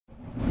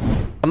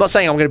I'm not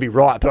saying I'm going to be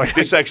right, but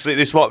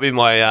This might be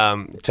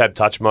my tab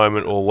touch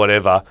moment or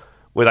whatever,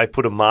 where they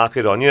put a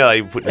market on. You know,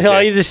 they put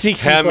the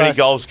 60 how many plus.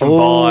 goals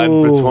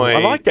combined between. I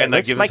like that. And they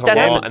Let's give make us that a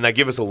line, happen. and they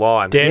give us a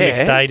line. Dan Yeah.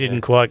 McStay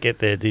didn't quite get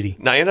there, did he?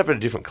 No, you end up at a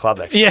different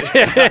club actually.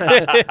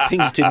 Yeah.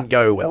 things didn't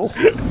go well.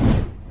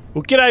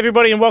 Well, g'day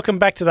everybody and welcome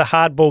back to the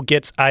Hardball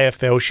Gets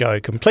AFL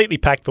show. Completely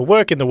packed for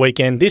work in the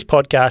weekend. This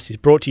podcast is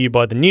brought to you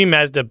by the new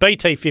Mazda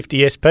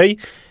BT50 SP.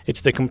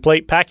 It's the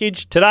complete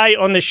package. Today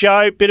on the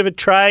show, bit of a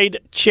trade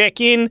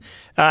check-in.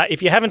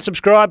 If you haven't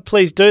subscribed,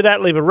 please do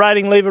that. Leave a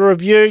rating, leave a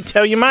review,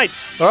 tell your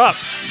mates. All right,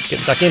 get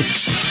stuck in.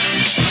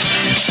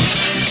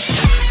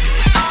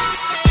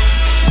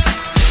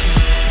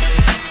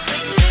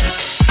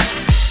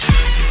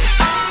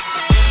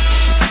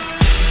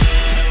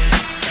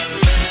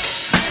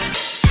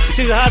 This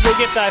is the Hardball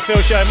Gets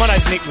AFL show. My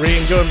name's Nick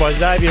Ring, joined by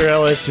Xavier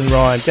Ellis and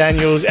Ryan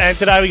Daniels. And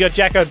today we got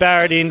Jacko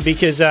Barrett in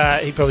because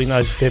he probably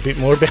knows a fair bit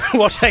more about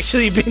what's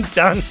actually been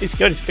done. He's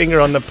got his finger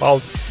on the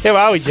pulse. How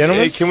are we,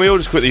 gentlemen? Can we all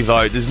just quickly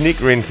vote? Does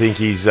Nick Wren think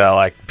he's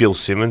like Bill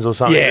Simmons or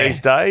something these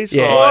days?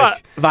 Yeah.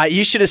 Like, Mate,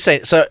 you should have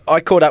seen. So I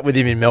caught up with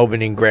him in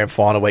Melbourne in grand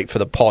final week for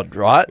the pod,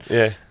 right?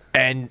 yeah.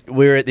 And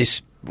we're at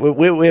this. Where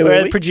We're were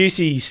at we?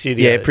 Producer Studios.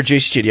 Yeah,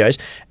 producer studios,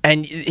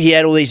 and he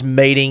had all these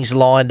meetings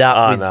lined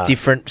up with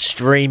different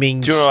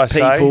streaming Do you know what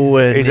I people.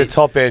 say? And He's a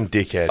top end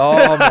dickhead.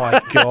 oh my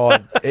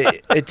god!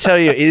 I tell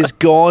you, it has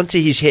gone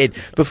to his head.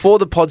 Before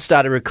the pod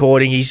started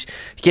recording, he's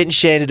getting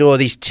shanded all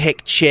these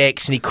tech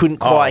checks, and he couldn't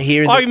quite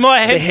hear. Oh, my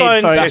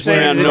headphones just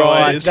sound weren't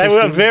right. right. They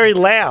were very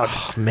loud.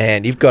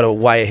 Man, you've got a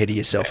way ahead of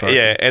yourself. Right?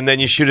 Yeah, and then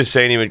you should have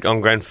seen him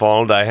on grand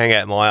final day hang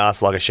out my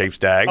ass like a sheep's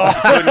dag.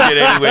 Couldn't get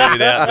anywhere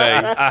without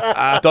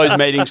me. Those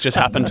meetings just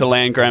happened to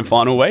land grand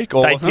final week.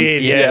 All They of them.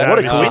 did, Yeah, yeah. what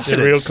a It was just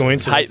coincidence. real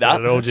coincidence. Hate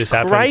that. It all just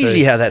happened.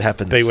 Crazy to how that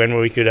happens. be when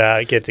we could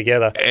get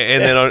together.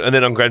 And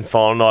then on grand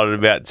final night at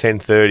about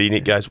 10:30,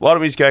 Nick goes, "Why don't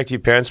we just go to your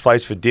parents'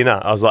 place for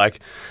dinner?" I was like,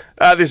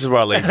 "This is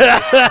where I leave."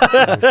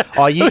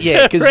 Oh,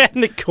 yeah, because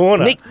around the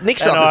corner.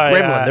 Nick's And like a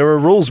I, gremlin. There are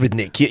rules with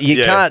Nick. You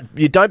Yeah. can't.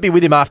 You don't be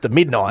with him after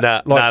midnight.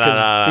 No, like, no, 'cause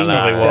no, things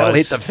no, no. that'll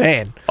hit the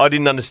fan. I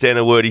didn't understand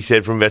a word he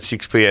said from about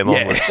 6 p.m.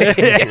 onwards.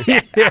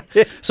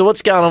 So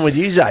what's going on with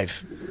you,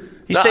 Zave?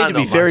 You Nah, seem to be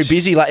not very much.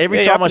 busy. Like every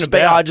Yeah, time up I and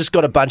speak, about. I just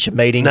got a bunch of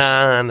meetings.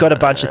 Nah, got a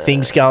bunch of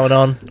things going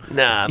on.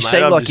 Nah, You mate,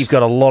 seem I'm like just- you've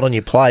got a lot on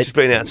your plate. Just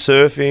been out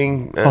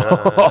surfing,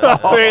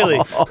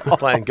 really?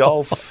 playing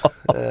golf.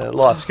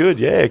 Life's good,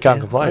 yeah, can't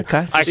complain.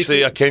 okay.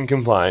 Actually, I can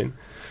complain.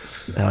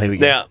 Oh, here we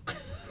go. Now,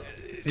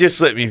 just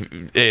let me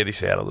air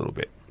this out a little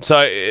bit.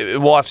 So,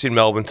 wife's in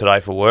Melbourne today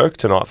for work,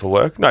 tonight for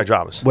work. No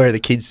dramas. Where are the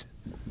kids?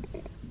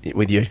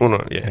 With you? Well,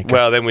 no, yeah.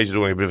 Well, then we're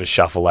doing a bit of a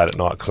shuffle late at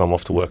night because I'm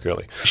off to work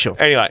early. Sure.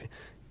 Anyway,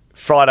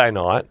 Friday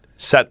night,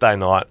 Saturday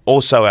night,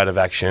 also out of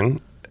action.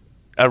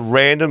 A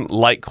random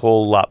late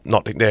call up,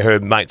 not they're her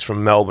mates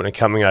from Melbourne are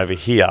coming over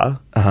here.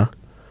 Uh-huh.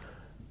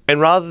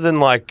 And rather than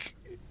like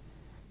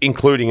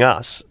including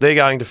us, they're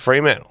going to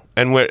Fremantle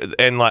and we're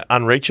like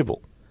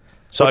unreachable.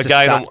 So What,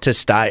 again, to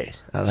stay.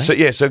 Are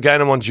they? so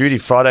again, I'm on duty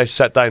Friday,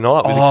 Saturday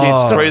night with the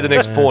Oh. kids. 3 of the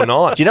next 4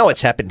 nights. Do you know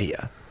what's happened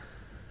here?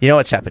 You know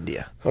what's happened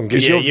here?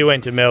 Yeah, you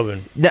went to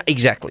Melbourne. No,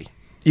 exactly.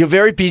 You're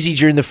very busy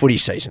during the footy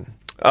season.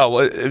 Oh, well,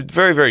 it's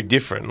very, very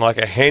different. Like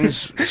a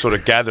hens sort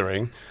of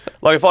gathering.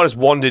 Like if I just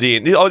wandered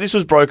in. Oh, this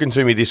was broken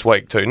to me this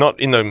week too. Not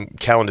in the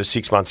calendar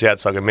 6 months out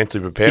so I can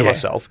mentally prepare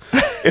myself.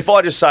 If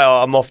I just say,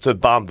 I'm off to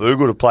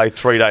Barnbougle to play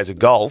 3 days of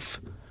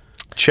golf,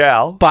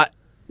 ciao.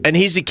 And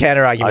here's the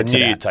counter I argument knew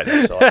to you'd that.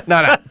 take that side.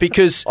 No,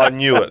 because I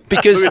knew it.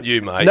 because Look at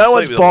you, mate. no Sleep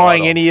one's with a light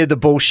buying on. any of the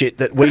bullshit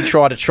that we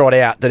try to trot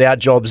out that our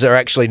jobs are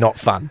actually not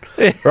fun,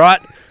 right?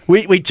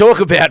 We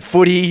talk about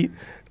footy.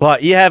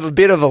 Like, you have a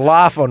bit of a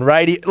laugh on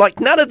radio. Like,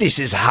 none of this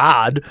is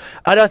hard.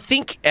 And I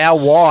think our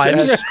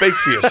wives... Speak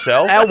for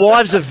yourself. Our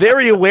wives are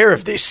very aware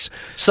of this.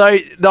 So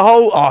the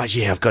whole,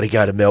 I've got to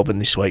go to Melbourne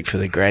this week for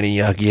the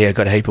granny. I've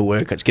got a heap of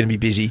work. It's going to be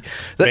busy.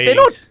 They're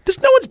not.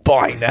 There's no one's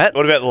buying that.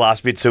 What about the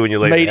last bit too when you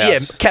leave the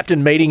house?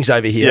 Captain meetings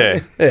over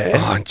here. Yeah.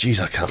 Oh, jeez,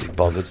 I can't be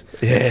bothered.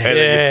 Yeah. And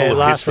then you're full of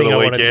last piss for thing the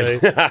I want to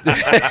weekend.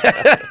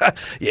 do.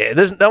 Yeah.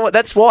 There's no.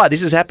 That's why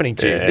this is happening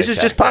to you. Yeah, This is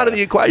okay, just part fair of the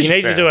You equation.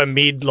 need to do a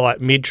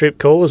mid-trip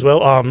call as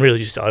well. Oh, I'm really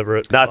just over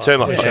it. No, turn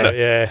my phone.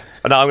 Yeah.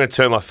 No, I'm going to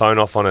turn my phone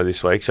off on her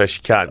this week so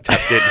she can't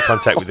get in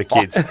contact with the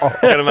kids.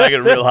 Going to make it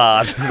real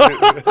hard.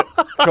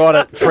 Try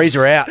to freeze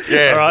her out.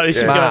 Yeah. All right, this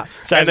is Smart. gonna,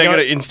 so And they're going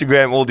to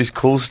Instagram all this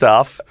cool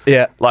stuff.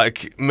 Yeah.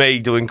 Like me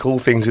doing cool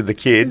things with the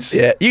kids.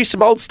 Yeah. Use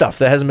some old stuff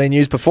that hasn't been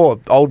used before.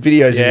 Old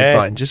videos in Yeah.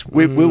 your phone. Just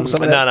will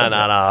some of No, that no,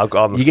 stuff. no.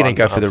 I'm a You're going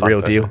to fun- go for I'm a the fun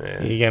real person, deal.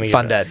 yeah. You're gonna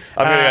Fun get dad.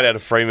 I'm going to go down to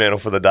Fremantle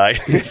for the day.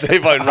 See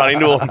if I can run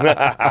into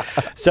them.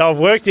 So I've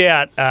worked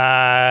out.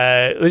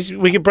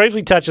 We could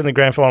briefly touch on the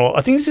grand final.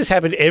 I think this has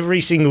happened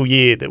every single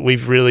year that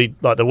we've really,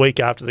 like the week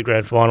after the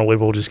grand final,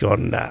 we've all just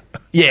gone, nah.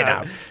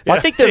 Yeah, no. I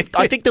think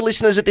the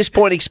listeners at this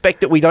point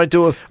expect that we don't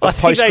do a I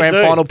think post grand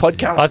they do. final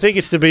podcast. I think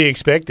it's to be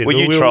expected. Well,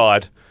 you We'll-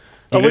 tried.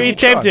 Well, we did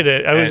try. attempted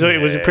it.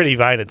 It was a pretty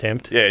vain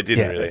attempt. Yeah, it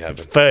didn't Yeah. really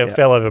happen.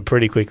 Fell over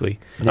pretty quickly.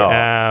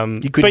 No.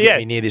 You couldn't get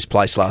me near this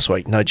place last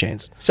week. No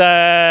chance. So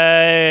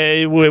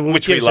we'll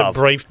Which give we us a love.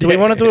 brief. Do we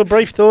want to do a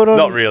brief thought on?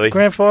 Not really.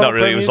 Grand final. Not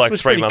really. It was like 3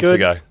 pretty months good.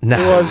 ago. No.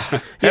 It was.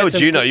 How would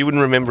you know? You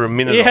wouldn't remember a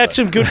minute You of had it.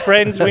 some good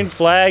friends win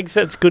flags.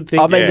 That's a good thing.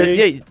 I mean,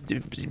 to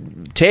do.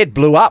 Ted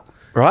blew up,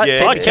 right? Yeah.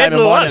 Ted Oh, Ted became a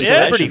blew up, minor yeah.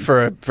 celebrity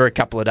for a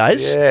couple of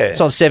days. Yeah.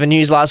 It's on 7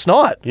 News last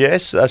night.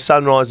 Yes,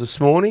 sunrise this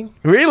morning.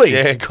 Really?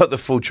 Yeah, got the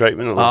full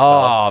treatment. the little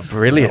fella. Oh,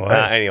 brilliant. Oh,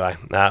 wow. Anyway,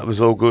 it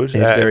was all good. It's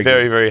very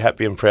very, good. very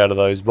happy and proud of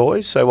those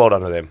boys. So well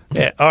done to them.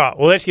 Yeah. All right.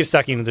 Well, let's get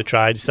stuck into the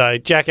trade. So,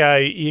 Jacko,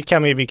 you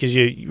come here because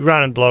you're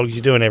running blogs,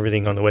 you're doing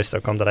everything on the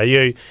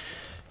west.com.au.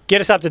 Get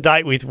us up to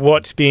date with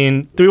what's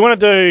been. Do we want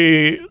to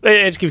do?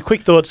 Let's give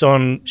quick thoughts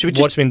on Should we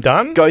just what's been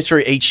done. Go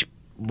through each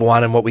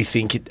one and what we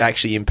think it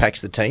actually impacts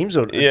the teams?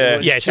 Or Yeah.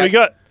 Yeah. So we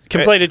got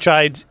completed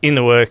trades in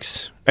the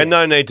works. And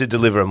no need to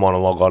deliver a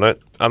monologue on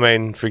it. I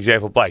mean, for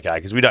example, Blake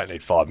Acres. We don't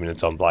need 5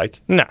 minutes on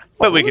Blake. No.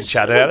 But we can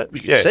chat about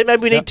it. Yeah. See,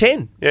 maybe we need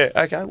 10. Yeah,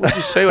 okay. We'll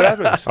just see what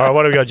happens. All right.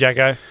 What do we got,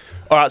 Jacko?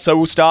 All right, so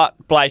we'll start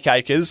Blake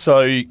Acres.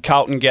 So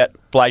Carlton get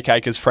Blake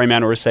Acres,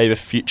 Fremantle receive a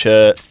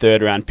future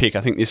third-round pick.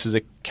 I think this is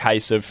a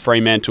case of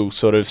Fremantle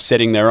sort of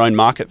setting their own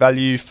market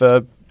value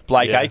for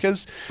Blake Yeah.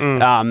 Acres.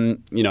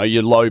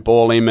 You low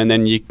ball him, and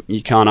then you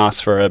can't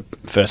ask for a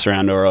first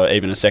rounder or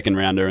even a second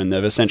rounder, and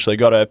they've essentially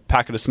got a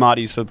packet of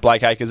Smarties for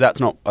Blake Acres. That's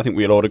not. I think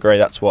we'd all agree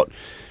that's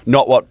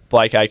not what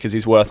Blake Acres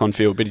is worth on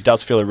field, but he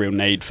does feel a real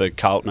need for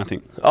Carlton, I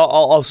think.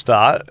 I'll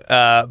start.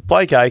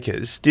 Blake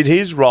Acres, did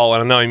his role,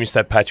 and I know he missed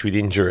that patch with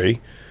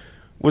injury,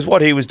 was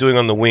what he was doing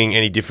on the wing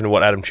any different to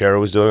what Adam Cerra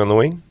was doing on the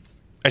wing?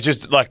 It's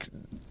just like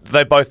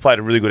they both played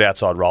a really good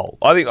outside role.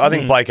 I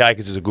think Blake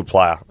Acres is a good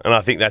player, and I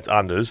think that's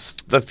unders.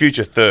 The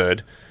future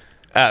third,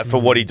 for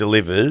what he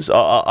delivers,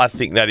 I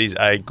think that is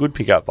a good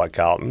pickup by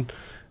Carlton.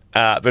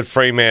 But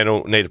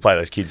Fremantle need to play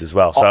those kids as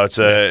well. So it's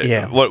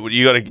what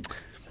you got to.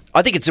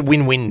 I think it's a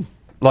win-win.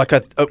 Like,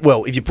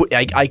 if you put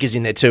Acres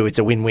in there too, it's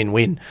a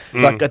win-win-win.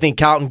 Like, I think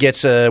Carlton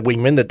gets a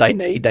wingman that they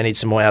need. They need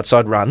some more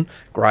outside run.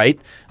 Great.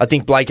 I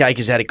think Blake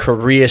Acres had a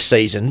career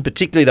season,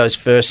 particularly those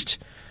first,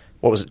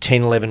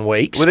 10, 11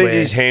 weeks. Well, where-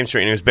 his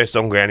hamstring, he was best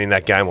on ground in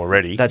that game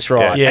already. That's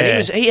right. Yeah.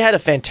 And he had a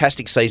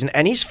fantastic season,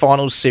 and his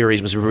finals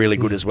series was really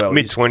good as well.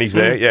 Mid-20s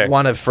there, yeah.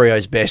 One of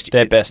Freo's best.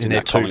 Their best in in their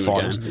that two Collingwood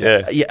finals.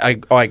 game. Yeah.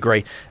 I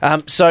agree.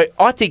 So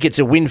I think it's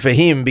a win for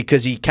him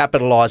because he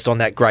capitalised on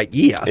that great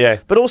year. Yeah.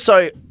 But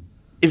also,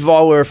 if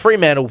I were a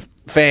Fremantle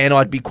fan,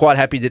 I'd be quite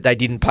happy that they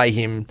didn't pay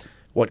him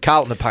what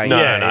Carlton are paying. No,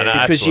 him. no,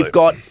 because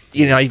absolutely.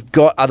 you've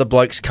got other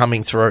blokes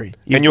coming through.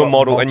 And your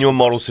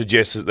model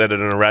suggests that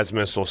an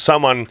Erasmus or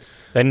someone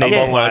They need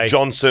along to like play.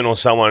 Johnson or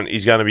someone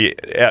is going to be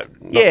out.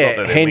 Not that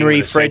they're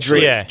Henry, wingmen,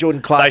 essentially. Frederick, Yeah.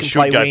 Jordan Clark They can should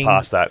play go wing.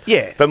 past that.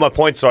 Yeah. But my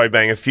point,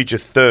 being a future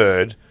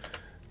third,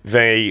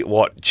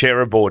 what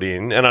Cerra brought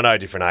in, and I know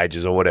different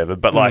ages or whatever,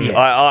 but like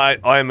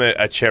I'm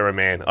a Cerra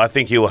man. I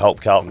think he will help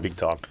Carlton big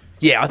time.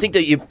 Yeah, I think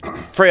that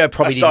Freo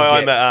probably Sorry,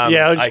 didn't I'm get... a,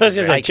 Yeah, I was Acres just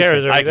going to man. say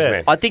Cerra's already Acres there.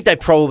 man. I think they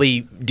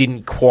probably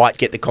didn't quite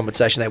get the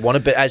compensation they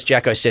wanted, but as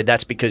Jacko said,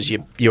 that's because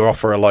you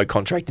offer a low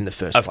contract in the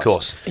first place. Of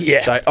course.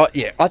 Yeah. So, I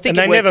think And it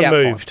they worked never out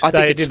moved. fine. I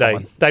think They it's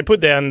fine. They put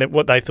down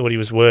what they thought he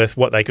was worth,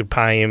 what they could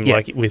pay him, Yeah.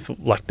 with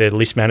their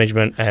list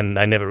management, and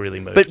they never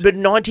really moved. But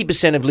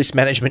 90% of list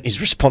management is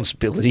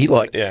responsibility.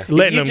 Like Yeah.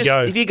 Letting them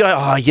go. If you go,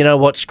 oh, you know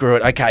what, screw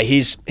it.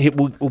 Okay,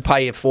 we'll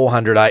pay you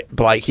 $400,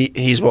 Blake.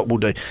 Here's what we'll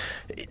do.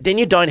 Then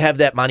you don't have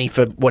that money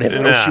for whatever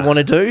else you want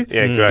to do.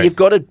 Yeah, great. You've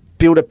got to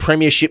build a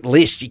premiership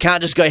list. You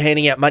can't just go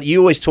handing out money. You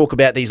always talk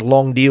about these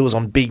long deals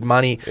on big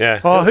money. Yeah.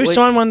 who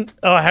signed one?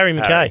 Oh, Harry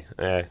McKay.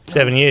 Yeah.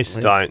 7 years.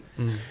 Don't.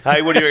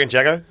 Hey, what do you reckon,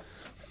 Jacko?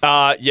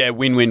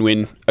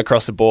 Win-win-win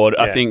across the board.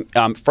 Yeah. I think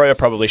Freo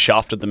probably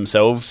shafted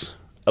themselves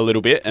a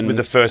little bit. And With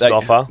the first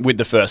offer? With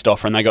the first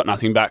offer, and they got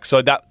nothing back.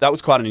 So that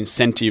was quite an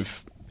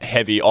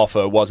incentive-heavy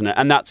offer, wasn't it?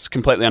 And that's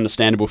completely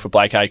understandable for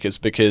Blake Acres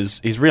because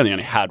he's really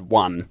only had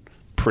one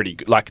pretty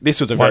good... Like,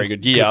 this was a very One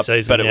good year, good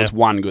season, but it yeah. was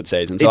one good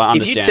season. So I If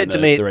understand you'd said to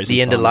me the at reasons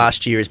the end of behind it.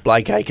 last year, is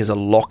Blake Acres a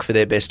lock for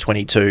their best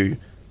 22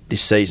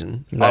 this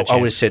season? No I would have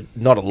chance. said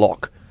not a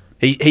lock.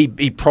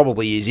 He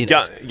probably is in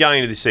it. Going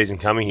into this season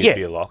coming, he'd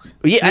be a lock.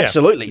 Yeah,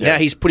 absolutely. Yeah. Now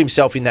he's put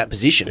himself in that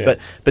position, but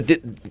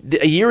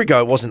a year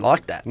ago it wasn't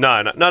like that. No,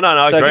 I So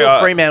if agree. you're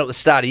Fremantle at the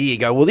start of the year, you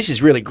go, well, this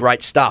is really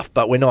great stuff,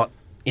 but we're not.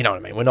 You know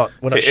what I mean? We're not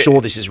sure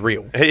this is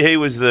real. He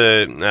was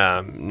the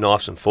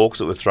knives and forks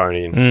that were thrown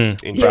in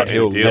Yeah,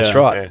 Hill. that's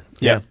right.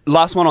 Yeah.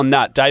 Last one on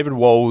that. David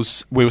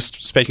Walls, we were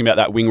speaking about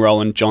that wing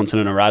role in Johnson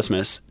and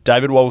Erasmus.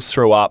 David Walls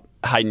threw up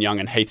Hayden Young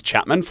and Heath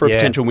Chapman for a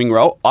potential wing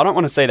role. I don't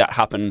want to see that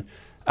happen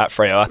at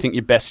Freo. I think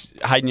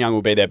Hayden Young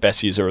will be their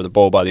best user of the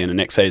ball by the end of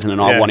next season,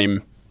 and I want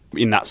him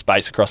in that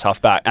space across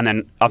half-back. And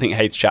then I think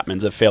Heath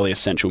Chapman's a fairly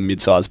essential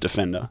mid-sized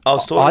defender. I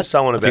was talking to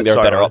someone I about think there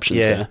are better sorry,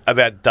 options there.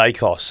 about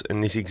Dacos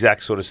and this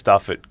exact sort of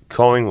stuff at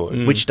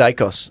Collingwood. Which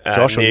Dacos?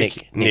 Josh or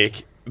Nick?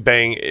 Nick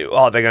being he's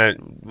got to go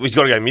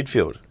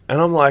midfield, and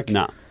I'm like,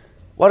 Nah.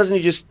 why doesn't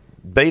he just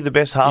be the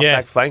best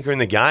halfback flanker in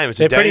the game? It's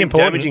They're a pretty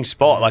important. damaging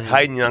spot. Like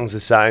Hayden Young's the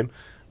same.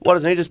 Why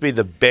doesn't he just be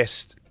the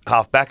best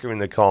half-backer in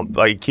the comp.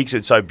 Like, he kicks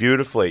it so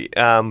beautifully.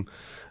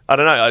 I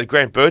don't know.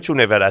 Grant Birchall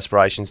never had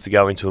aspirations to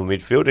go into a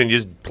midfield, and he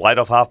just played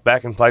off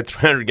half-back and played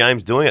 300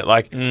 games doing it.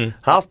 Like,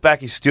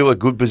 half-back is still a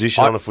good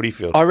position on a footy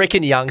field. I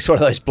reckon Young's one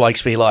of those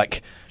blokes be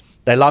like,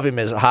 they love him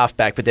as a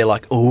half-back, but they're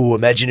like, ooh,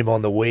 imagine him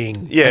on the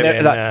wing. Yeah, and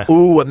they're man. like,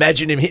 ooh,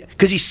 imagine him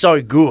because he's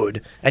so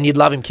good, and you'd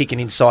love him kicking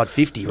inside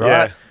 50, right?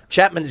 Yeah.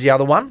 Chapman's the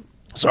other one.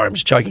 Sorry, I'm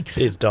just choking.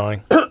 He's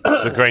dying.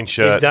 It's a green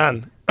shirt. He's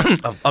done.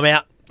 I'm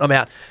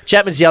out.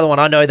 Chapman's the other one.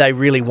 I know they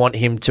really want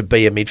him to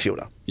be a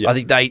midfielder. Yeah. I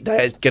think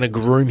they're going to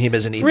groom him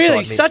as an inside Really,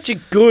 mid. such a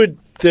good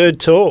third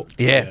talk.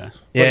 Yeah. Well,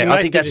 he I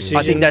makes think good I think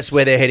decisions. that's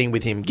where they're heading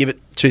with him. Give it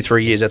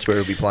 2-3 years, that's where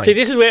he'll be playing. See,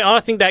 this is where I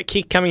think that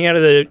kick coming out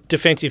of the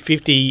defensive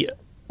 50,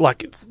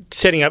 like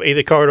setting up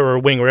either corridor or a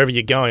wing, wherever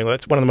you're going,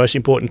 that's one of the most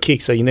important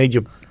kicks. So you need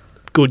your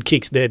good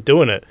kicks there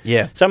doing it.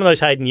 Yeah. Some of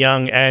those Hayden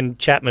Young and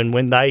Chapman,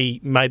 when they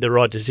made the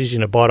right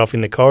decision to bite off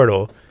in the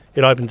corridor,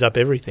 it opens up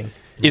everything.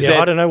 I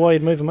don't know why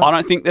you'd move them up. I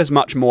don't think there's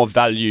much more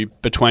value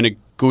between a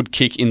good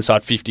kick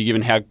inside 50,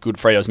 given how good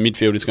Freo's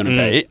midfield is going to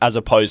be, as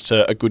opposed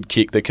to a good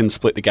kick that can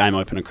split the game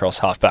open across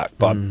half-back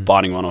by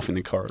biting one off in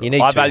the corridor. You need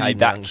I two value Hayden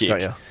that Youngs, kick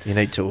don't you? You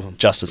need two of them.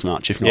 just as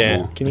much, if not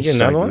more. Can you He's get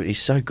so another good. one?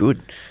 He's so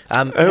good.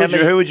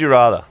 Who would you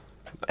rather?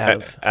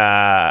 Out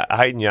of-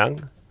 Hayden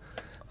Young,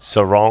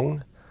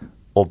 Sarong,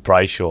 or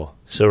Brayshaw?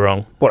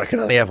 Sarong. What, I can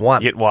only have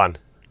one? Get one.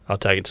 I'll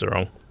take it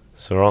Sarong.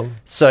 Sarong?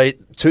 So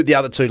the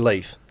other two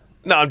leave?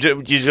 No,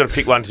 you just got to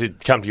pick one to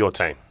come to your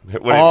team.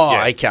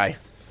 Okay.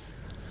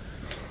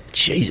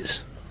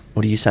 Jesus.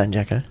 What are you saying,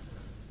 Jacko?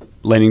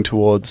 Leaning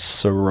towards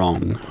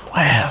Sarong.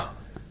 Wow.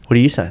 What are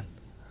you saying?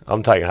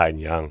 I'm taking Hayden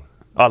Young.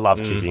 I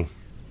love kicking.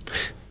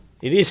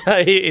 It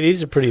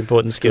is a pretty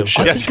important skill.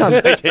 I think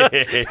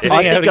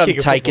I'm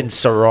taking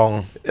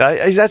Sarong.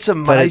 That's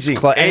amazing.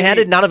 And how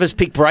did none of us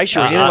pick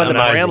Brayshaw? He won the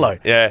Brownlow.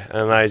 Yeah,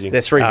 amazing.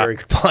 They're three very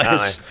good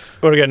players.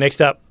 Where do we go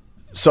next up?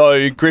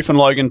 So Griffin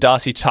Logan,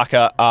 Darcy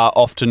Tucker are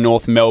off to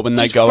North Melbourne.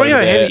 They go over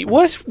Freo there. heavy.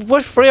 What's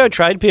Freo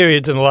trade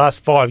periods in the last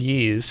 5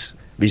 years?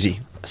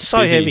 Busy. So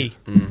Busy. heavy.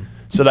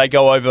 So they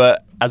go over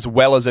as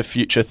well as a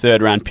future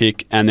third-round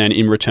pick, and then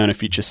in return a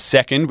future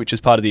second, which is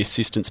part of the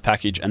assistance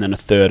package, and then a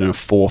third and a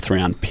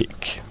fourth-round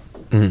pick.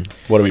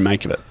 What do we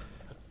make of it?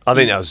 I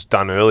think that was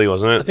done early,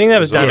 wasn't it? I think that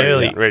was done already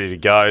early. Ready to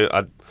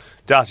go.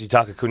 Darcy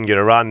Tucker couldn't get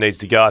a run, needs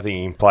to go. I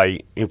think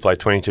he'll play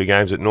 22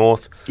 games at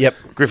North. Yep.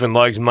 Griffin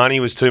Logue's money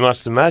was too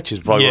much to match, is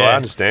probably what I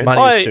understand.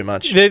 Money is too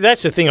much.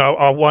 That's the thing.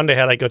 I wonder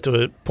how they got to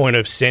the point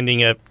of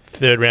sending a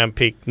third-round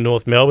pick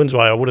North Melbourne's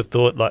way. I would have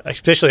thought, like,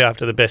 especially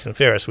after the best and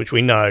fairest, which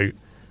we know,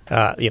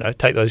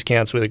 take those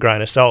counts with a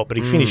grain of salt. But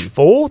he finished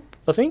fourth,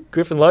 I think,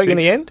 Griffin Logan in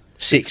the end.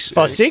 Six.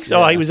 Oh, six?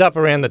 Yeah. Oh, he was up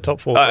around the top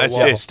four. for a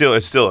while. It's still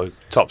a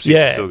top six.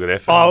 It's still a good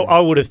effort. I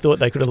would have thought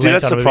they could have Did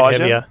lent that on a bit surprise you?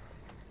 heavier.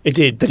 It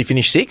did. Did he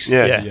finish sixth?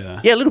 Yeah.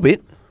 Yeah, a little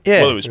bit.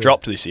 Yeah. Well, it was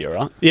dropped this year,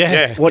 right?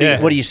 Yeah. What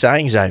are you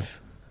saying, Zave?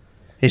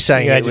 He's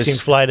saying Yeah, it was just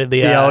inflated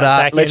the old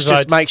back let's end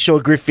just votes. make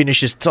sure Griff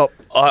finishes top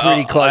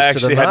pretty close I to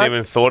actually the mark. hadn't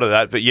even thought of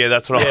that, but yeah,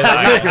 that's what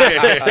I'm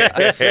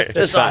saying.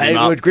 Just Fatten him hey,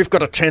 up. look, Griff got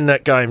to 10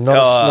 that game,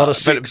 not a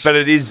six. But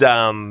it is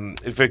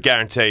for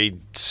guaranteed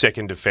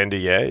second defender,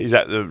 yeah? Is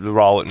that the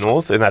role at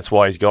North, and that's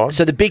why he's gone?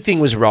 So the big thing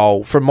was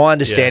role. From my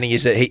understanding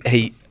is that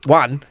he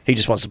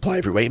just wants to play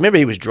every week. Remember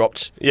he was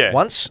dropped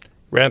once?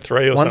 Round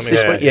 3 or Once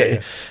something. this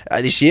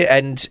week, this year,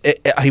 and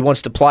he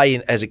wants to play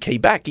as a key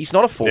back. He's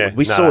not a forward. Yeah,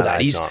 We no, saw no,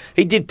 that. he's not.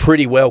 He did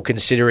pretty well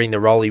considering the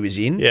role he was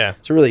in. Yeah.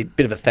 It's a really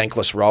bit of a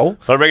thankless role.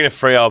 I reckon if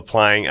Freo are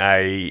playing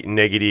a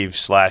negative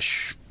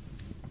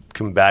 /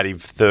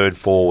 combative third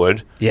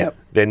forward, Yeah.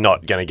 they're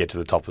not going to get to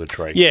the top of the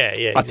tree. Yeah.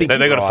 I think They've got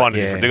to you're find right, a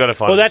different. yeah. They've got to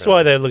find. Well, a that's why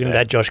defender. they're looking at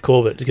that Josh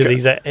Corbett, because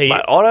he's Mate,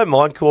 I don't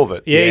mind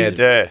Corbett.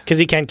 because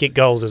he can kick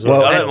goals as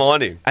well. I don't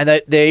mind him. And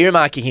they're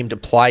earmarking him to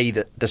play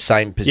the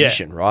same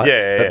position, right?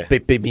 Yeah.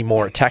 But be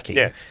more attacking.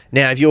 Yeah.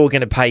 Now, if you're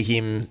going to pay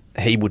him,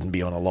 he wouldn't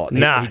be on a lot.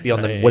 Nah. He'd be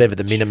on No, whatever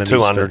the minimum is.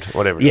 200, for,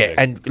 whatever it Yeah, is.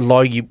 and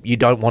low, you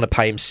don't want to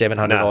pay him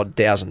 700 No. odd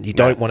thousand. You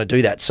don't want to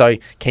do that. So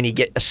can you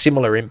get a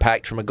similar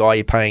impact from a guy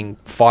you're paying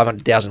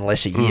 500,000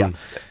 less a year?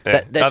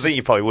 Yeah. That's I think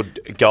you probably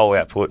would goal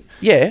output.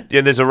 Yeah. Yeah,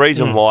 there's a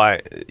reason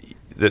why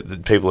the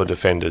people are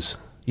defenders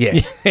Yeah.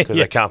 because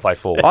they can't play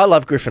forward. I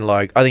love Griffin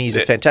Logue. I think he's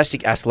a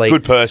fantastic athlete.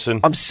 Good person.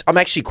 I'm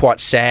actually quite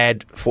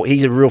sad for.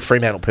 He's a real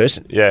Fremantle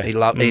person. Yeah. he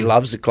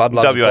loves the club,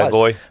 loves the WA players.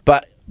 boy.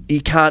 But you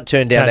can't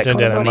turn down that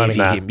kind of money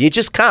for him. You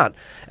just can't.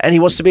 And he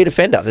wants to be a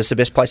defender. That's the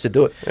best place to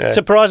do it. Yeah.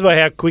 Surprised by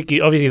how quickly,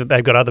 obviously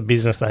they've got other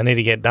business they need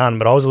to get done,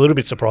 but I was a little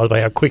bit surprised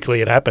by how quickly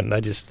it happened. They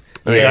just,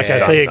 okay, done,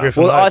 see you, done.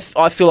 Griffin. Well, Logue.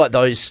 I feel like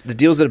the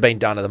deals that have been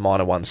done are the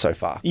minor ones so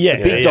far. Yeah,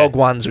 the big yeah. dog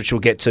ones, which we'll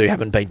get to,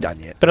 haven't been done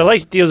yet. But at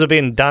least deals are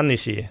being done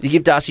this year. You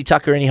give Darcy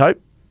Tucker any hope?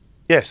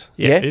 Yes.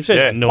 Yeah, you've said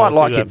Yeah. North, quite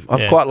like you him. have- I've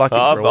yeah. quite liked him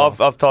for a while.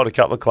 I've told a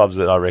couple of clubs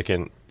that I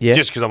reckon Yeah.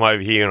 Just because I'm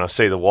over here and I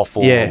see the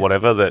waffle Yeah. or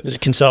whatever. That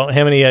There's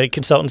how many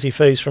consultancy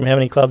fees from how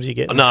many clubs you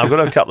get? no, I've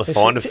got a couple of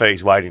finder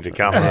fees waiting to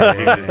come.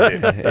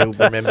 He'll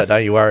remember,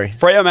 don't you worry.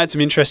 Freo made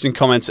some interesting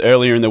comments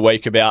earlier in the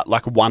week about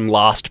like one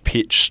last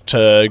pitch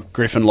to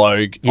Griffin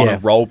Logue on Yeah. a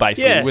roll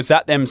basis. Yeah. Was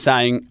that them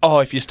saying, "Oh,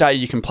 if you stay,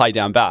 you can play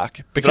down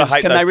back"? Because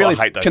hate can those- they really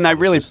I hate those can they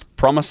really promises.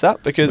 promise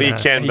that? Because You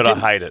can, he but I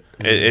didn't. hate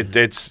it.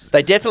 It's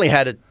They definitely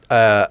had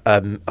I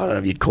don't know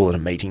if you'd call it a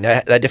meeting.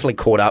 They definitely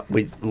caught up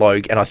with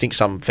Logue, and I think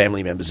some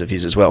family members of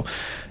his as well,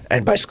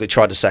 and basically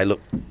tried to say,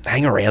 look,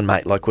 hang around,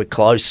 mate. Like, we're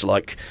close.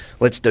 Like,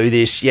 let's do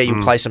this. Yeah,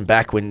 you'll play some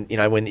back when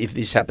if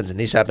this happens and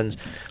this happens.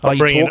 Like,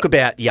 you talk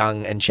about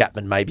Young and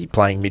Chapman maybe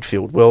playing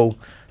midfield. Well,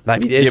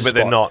 maybe there's a but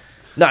they're spot. not.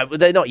 No,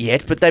 they're not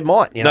yet, but they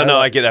might. No,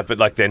 I get that, but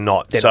like they're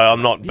not. They're So not.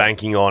 I'm not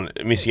banking on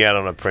missing out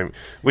on a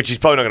which is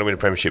probably not going to win a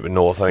premiership with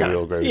North. I think we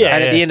all agree with Yeah. that.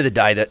 And at the end of the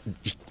day, that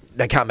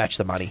they can't match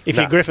the money. If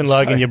you're Griffin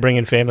Logan, you're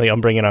bringing family. I'm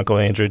bringing Uncle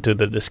Andrew to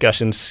the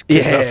discussions. 'Cause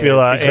Yeah, I feel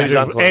like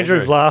exactly. Andrew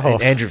Andrew Vlahoff.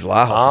 And Andrew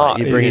Vlahoff, Ah, mate.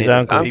 You is bring his in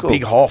uncle.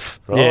 big Hoff.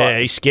 Yeah,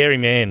 he's a scary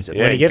man.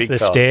 Yeah, when he gets big the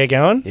fella. stare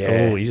going,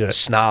 Yeah, oh, he's a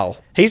snarl.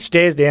 He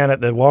stares down at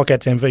the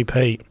Wildcats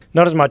MVP.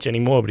 Not as much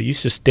anymore, but he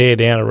used to stare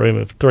down a room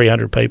of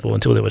 300 people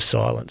until there was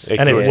silence. It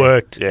and could. it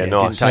worked. Yeah, It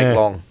nice. didn't take Yeah.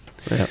 long.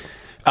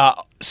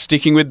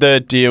 Sticking with the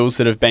deals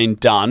that have been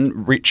done,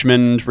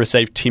 Richmond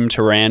received Tim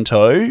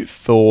Taranto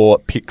for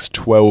picks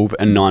 12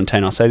 and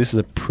 19. I'll say this is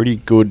a pretty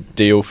good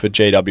deal for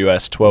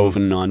GWS, 12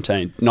 and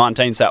 19.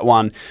 19's that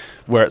one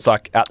where it's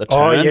like at the turn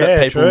Oh, yeah, that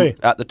people true.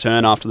 at the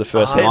turn after the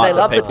first Yeah, night. they that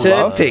love the people turn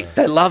love. pick.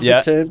 They love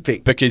Yeah, the turn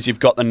pick. because you've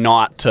got the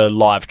night to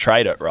live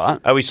trade it, right?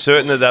 Are we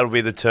certain that that'll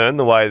be the turn,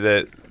 the way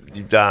that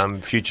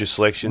future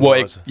selection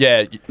Well, was?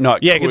 Yeah, because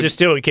could- it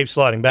still keeps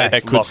sliding back.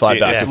 It could slide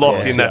back, It's of locked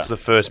course, in. That's yeah.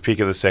 the first pick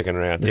of the second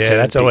round. Yeah,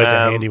 that's always a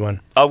Um, handy one.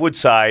 I would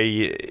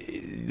say,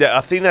 I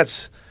think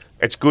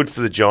it's good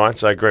for the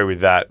Giants. I agree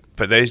with that.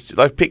 But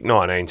they've picked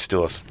 19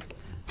 still a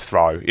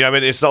throw. You know, I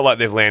mean, it's not like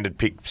they've landed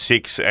pick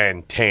 6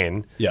 and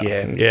 10. Yeah.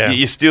 Yeah.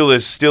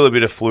 There's still a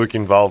bit of fluke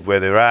involved where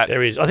they're at.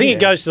 There is. I think it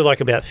goes to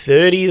like about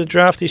 30 the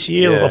draft this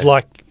year Yeah. of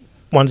like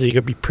ones that you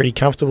could be pretty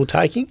comfortable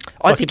taking.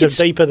 I Like think it's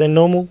deeper than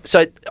normal.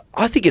 So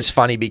I think it's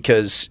funny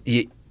because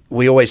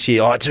we always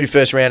hear, 2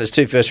 first rounders,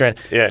 2 first round.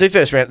 Yeah. 2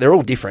 first round, they're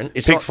all different.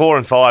 It's Pick not 4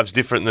 and 5 is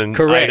different than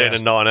correct. 18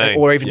 and 19.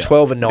 Or even Yeah.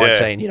 12 and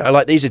 19. Yeah. You know,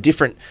 like these are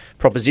different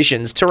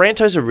propositions.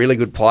 Taranto's a really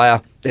good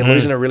player. They're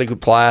losing a really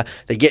good player.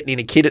 They're getting in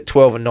a kid at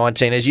 12 and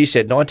 19. As you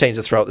said, 19's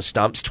a throw at the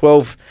stumps.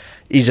 12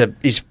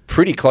 is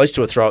pretty close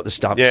to a throw at the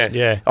stumps. Yeah.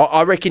 Yeah.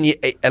 I reckon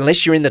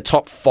unless you're in the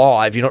top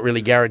 5, you're not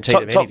really guaranteed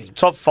of anything.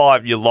 top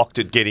 5, you're locked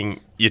at getting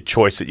your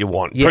choice that you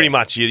want. Yeah. Pretty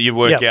much, you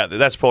work Yep. out that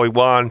that's probably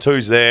 1,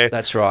 2's there.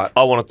 That's right.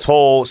 I want a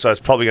tall, so it's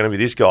probably going to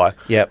be this guy.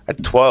 Yep.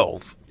 At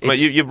 12, but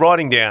It's- you're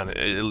writing down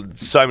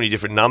so many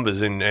different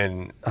numbers and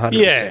 100%.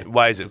 Yeah.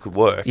 ways it could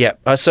work. Yeah.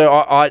 So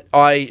I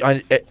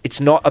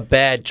it's not a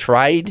bad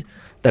trade.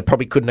 They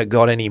probably couldn't have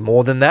got any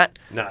more than that.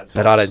 No, it's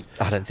but not.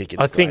 I don't think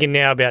it's. I'm thinking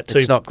great. now about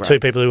It's not great. two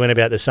people who went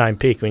about the same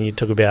pick when you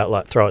talk about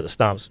like throw at the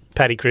stumps.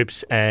 Paddy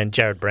Cripps and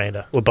Jared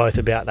Brander were both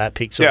about that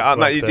pick. sort Yeah, of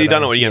mate, 12, you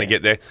don't know what 13. you're going to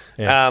get there.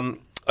 Yeah.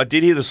 I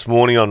did hear this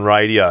morning on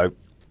radio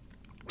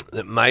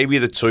that maybe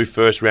the 2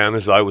 first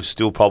rounders, though, was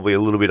still probably a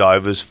little bit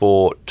overs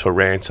for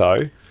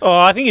Taranto. Oh,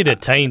 I think in the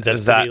teens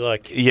that's pretty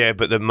like. Yeah,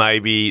 but that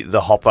maybe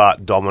the Hopper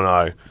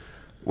domino,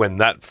 when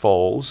that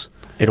falls,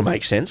 It'll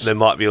make sense. there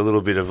might be a little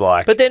bit of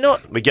like. But they're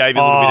not. We gave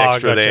you a little Oh, bit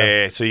extra gotcha.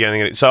 there, so you're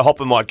going to. So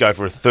Hopper might go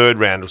for a 3rd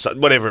round or so,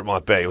 whatever it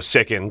might be, or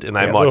 2nd, and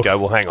they might Oof. go,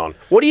 well, hang on.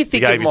 What do you We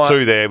think gave of you my?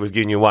 2 there, we've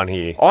given you 1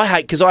 here. I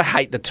hate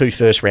the 2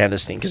 first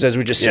rounders thing because as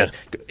we just said,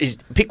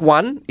 pick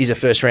 1 is a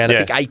first rounder,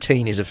 Yeah. pick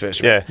 18 is a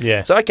first rounder. Yeah.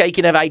 Yeah. So okay, you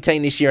can have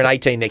 18 this year and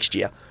 18 next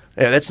year.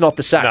 Yeah, that's not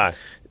the same. No.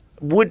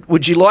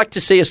 Would you like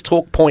to see us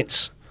talk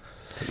points?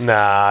 Nah.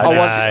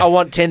 I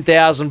want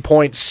 10,000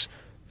 points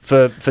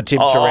for Tim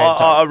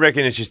Taranto. I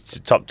reckon it's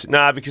just top.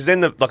 Because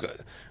then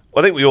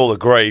I think we all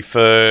agree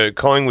for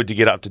Collingwood to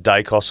get up to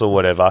Dacos or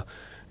whatever,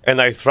 and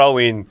they throw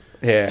in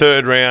Yeah.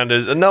 3rd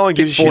rounders, and no one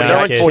gives a shit. 49, No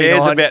one cares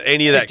 49, about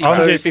any of that. 52. crap.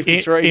 I'm just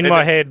 53. in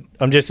my head.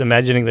 I'm just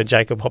imagining the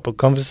Jacob Hopper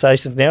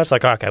conversations now. It's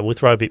like, okay, we'll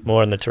throw a bit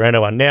more on the Toronto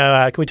one.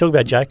 Now, can we talk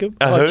about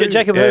Jacob? Who?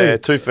 Jacob Yeah, who?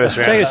 2 first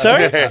Jacob, rounders.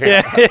 sorry.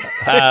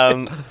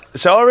 Yeah.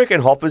 So I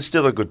reckon Hopper's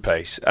still a good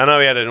piece. I know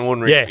he had an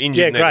ordinary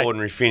injured in an great.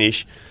 ordinary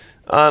finish.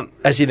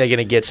 As in they're going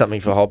to get something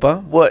for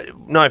Hopper.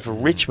 No, for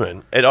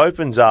Richmond, it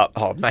opens up.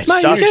 Oh, mate,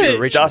 Mate, huge you for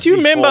Richmond. Dusty Do you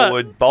remember-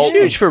 forward,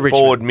 Bolton Huge for Richmond.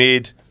 forward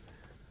mid.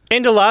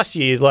 End of last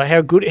year, like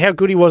how good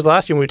he was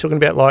last year. We were talking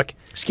about like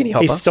Skinny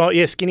Hopper.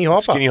 Skinny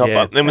Hopper. Skinny Hopper.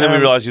 Yeah. Then we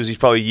realised he's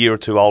probably a year or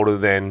 2 older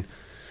than.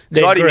 So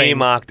Than I had him Green.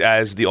 earmarked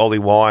as the Ollie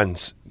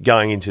Wines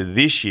going into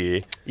this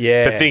year.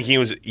 Yeah. But thinking he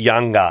was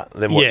younger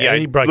than what. Yeah,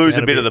 he broke lose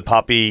down a a bit bit. of the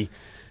puppy,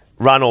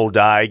 run all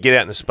day, get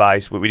out in the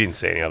space. But we didn't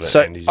see any of it.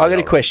 So and he's I got a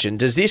older. question.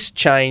 Does this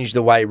change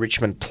the way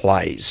Richmond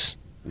plays?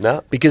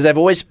 No. Because they've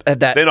always had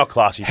that. They're not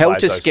classy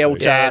players, those two.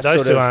 helter-skelter Yeah, those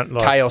sort two of aren't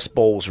like- chaos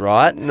balls,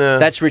 right? No.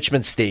 That's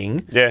Richmond's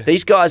thing. Yeah.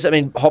 These guys, I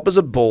mean, Hopper's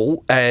a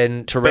bull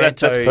and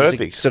Taranto that's is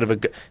perfect. sort of a.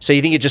 So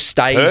you think it just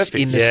stays Perfect.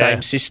 in the Yeah.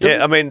 same system?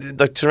 Yeah, I mean,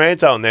 the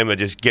Taranto and them are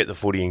just get the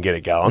footy and get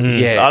it going.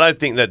 Yeah. I don't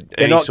think that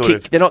they're any not sort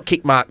of. they're not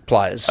kick mark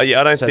players. I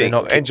don't so they're think.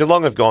 not And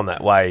Geelong have gone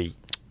that way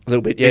a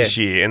little bit. Yeah. this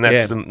year, and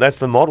that's Yeah. that's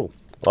the model.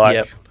 Like,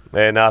 Yep.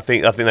 and I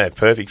think they have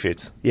perfect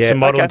fits. Yeah, It's a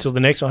model okay. until the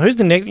next one. Who's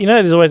the next? You know,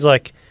 there's always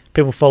like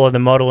people follow the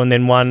model and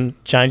then one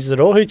changes it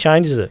all. Who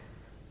changes it?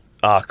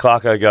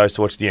 Clarko goes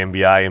to watch the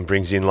NBA and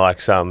brings in like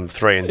some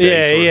 3 and D.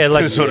 Yeah,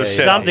 like sort of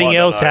setup. something I don't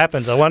else know.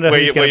 happens. I wonder Where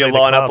who's you, going where to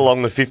you line up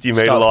along the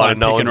 50-metre Starts line playing and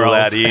no pick one's and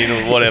allowed rolls. in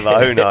or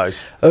whatever. Who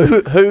knows?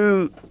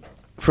 Who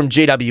from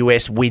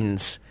GWS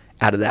wins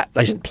out of that, at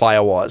least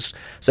player-wise?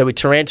 So with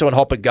Taranto and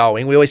Hopper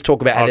going, we always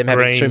talk about how them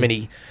having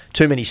Green.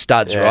 too many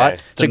studs, Yeah.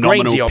 right? The So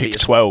Green's the nominal pick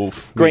obvious.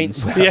 12.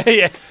 Green's,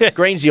 Yeah.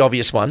 Green's the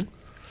obvious one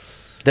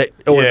that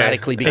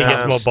automatically He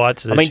gets becomes. more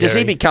bites. I mean, does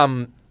he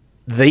become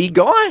the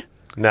guy?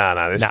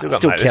 No, they've still got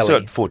still mate, they've still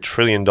Kelly. got $4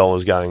 trillion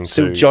going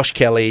Still to Josh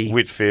Kelly,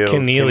 Whitfield,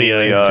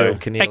 Cornelio.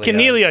 Cornelio. And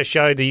Cornelio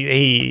showed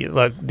he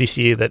like this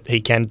year that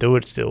he can do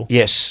it still.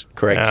 Yes,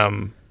 correct.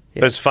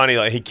 But it's funny,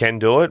 like he can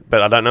do it,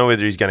 but I don't know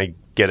whether he's going to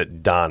get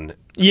it done.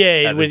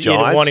 Yeah, At the you'd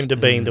Giants? want him to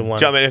be in the one.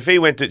 Do you know what I mean, if he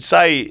went to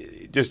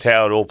say just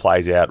how it all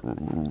plays out,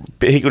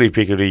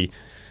 hickory-pickory,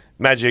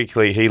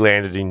 magically he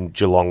landed in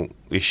Geelong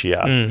this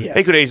year. Yeah.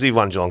 He could easily have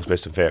won Geelong's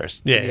best and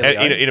fairest. Yeah.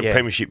 in a Yeah.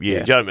 premiership year.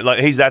 Yeah. Do you know what I mean? Like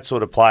he's that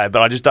sort of player,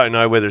 but I just don't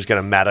know whether it's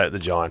going to matter at the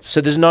Giants.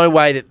 So there's no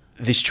way that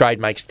this trade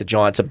makes the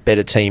Giants a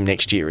better team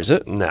next year, is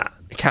it? Nah.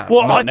 It can't.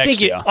 Well, Not I next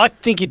think year. I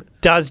think it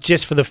does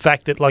just for the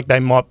fact that like they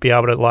might be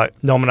able to like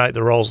nominate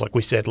the roles, like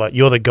we said, like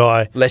you're the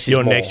guy, Less is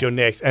you're more.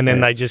 next, and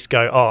then they just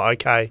go, oh,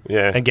 okay,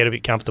 Yeah. and get a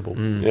bit comfortable.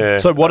 Yeah.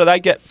 So what do they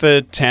get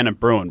for Tanner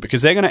Bruin?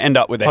 Because they're going to end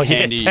up with a Oh, yeah,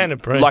 handy, Tanner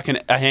Bruin. like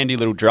a handy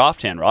little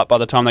draft hand, right? By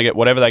the time they get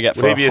whatever they get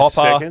Would for he be a a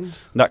Hopper, second?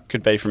 that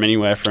could be from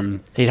anywhere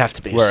from He'd have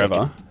to be a wherever.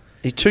 second.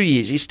 He's 2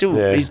 years. He's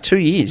 2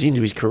 years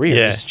into his career.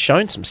 Yeah. He's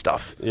shown some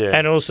stuff. yeah.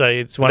 And also,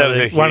 it's one That of was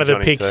the a huge one of the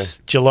on him picks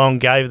too. Geelong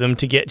gave them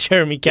to get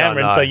Jeremy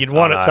Cameron, know, so you'd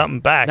want I know. something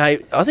back. No,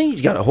 I think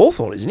he's going to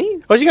Hawthorn, isn't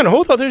he? Was he going to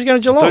Hawthorn? I thought he was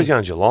going to I thought Geelong. he was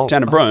going to Geelong.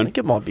 Tanner I Bruin. think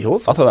it might be I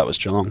Hawthorn. thought that was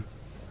Geelong.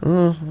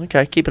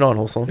 Okay, keep an eye on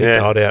Hawthorn. Yeah.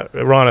 Dialed out.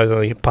 Rhino's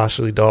only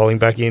partially dialing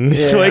back in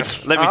this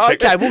week. Let me Oh,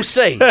 check. okay, we'll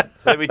see.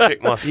 Let me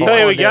check my phone. Oh,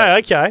 here we go.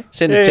 Okay.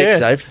 Send a Yeah,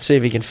 text, yeah. Dave. See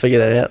if he can figure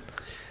that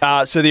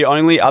out. So the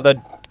only other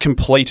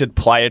completed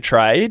player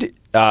trade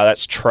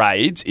that's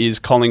trades is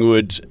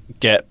Collingwood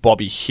get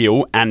Bobby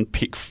Hill and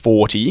pick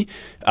 40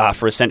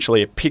 for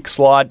essentially a pick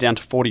slide down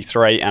to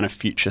 43 and a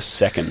future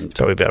second.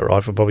 Probably about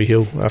right for Bobby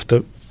Hill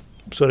after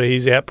sort of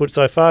his output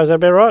so far. Is that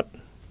about right?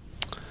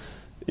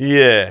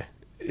 Yeah.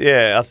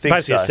 Yeah, I think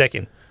Basically so. a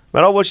second.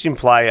 Man, I watched him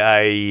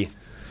play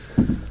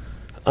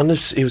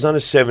he was under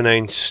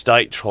 17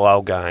 state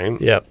trial game,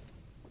 Yep.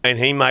 and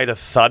he made a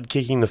thud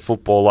kicking the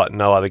football like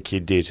no other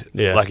kid did.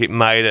 Yeah. Like it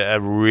made a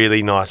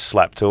really nice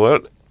slap to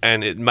it,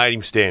 and it made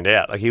him stand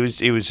out. Like he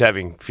was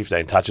having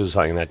 15 touches or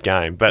something in that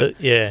game, but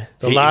Yeah.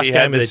 The he- last he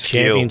had game of the the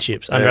skill.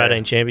 championships, under Yeah.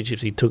 18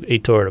 championships, he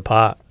tore it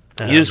apart.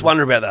 you just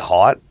wonder about the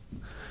height.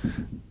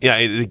 You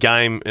know, the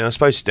game, and I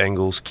suppose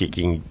Stengel's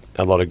kicking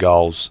a lot of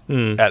goals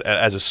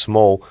as a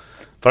small.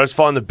 But I just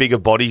find the bigger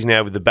bodies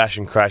now with the bash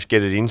and crash,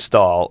 get it in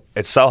style,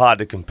 it's so hard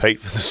to compete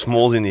for the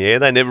smalls in the air.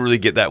 They never really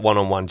get that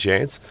one-on-one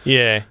chance.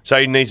 Yeah. So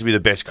he needs to be the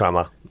best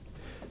crummer.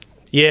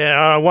 Yeah,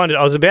 I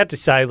was about to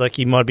say, like,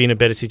 he might be in a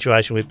better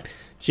situation with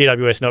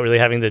GWS not really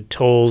having the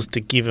tools to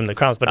give him the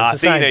crumbs, but it's the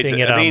same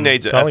thing I think he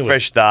needs a Collingwood.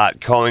 fresh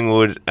start.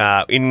 Collingwood,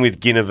 in with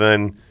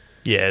Ginnivan.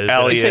 Yeah.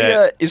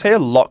 Elliot. Is he a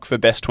lock for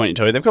best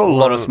 22? They've got a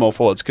lot of small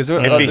forwards because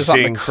there's like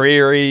sings.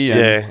 McCreary. And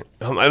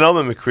Yeah, and I'm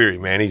a McCreary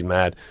man. He's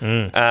mad.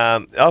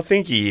 I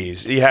think he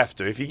is. You have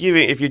to. If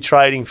you're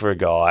trading for a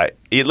guy,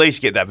 you at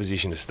least get that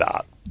position to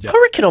start. I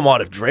reckon I might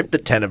have dreamt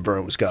that Tanner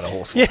Bruin was going to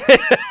Hawthorn.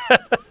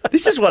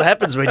 This is what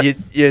happens when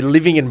you're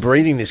living and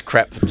breathing this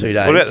crap for 2 days.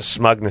 What about the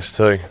smugness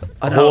too?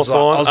 I know, I was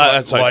Hawthorn.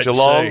 like,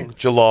 wait,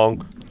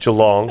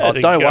 Geelong. Oh,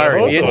 think don't you worry.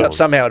 go If he ends up Hawthorn.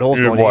 somehow at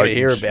Hawthorn, you're going to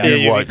hear about it.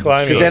 you'll be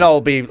claiming Because it. then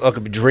I'll be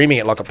dreaming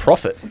it like a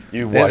prophet.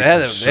 You Then- wait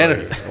and see.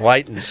 then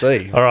wait and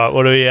see. All right,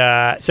 what do we...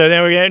 so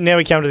now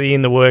we come to the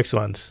in the works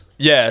ones.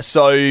 Yeah,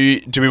 so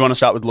do we want to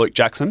start with Luke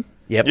Jackson?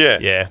 Yep. Yeah.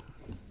 Yeah.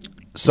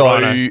 So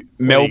Rhino,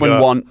 Melbourne what do you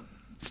got? want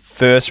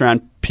first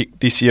round pick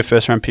this year,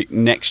 first round pick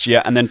next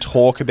year, and then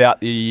talk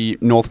about the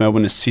North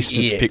Melbourne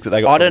assistance pick that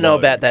they got. I for don't know Lowe.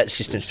 about that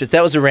system, but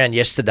that was around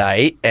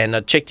yesterday, and I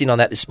checked in on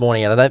that this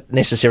morning, and I don't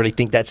necessarily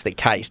think that's the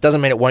case.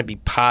 Doesn't mean it won't be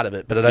part of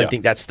it, but I don't Yeah.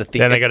 think that's the thing.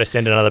 Then they got to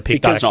send another pick.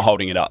 Because- That's not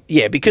holding it up.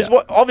 Yeah, because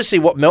obviously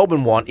what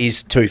Melbourne want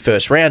is 2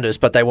 first-rounders,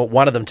 but they want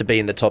one of them to be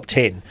in the top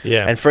 10.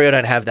 Yeah. And Freo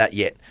don't have that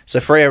yet. So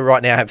Freo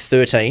right now have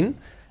 13,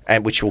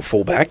 and which will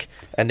fall back.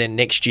 And then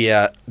next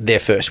year, they're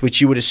first,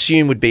 which you would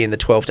assume would be in the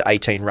 12 to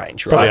 18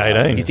 range, right?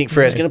 Probably 18. You think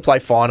Freo's going to play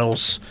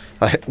finals.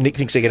 Nick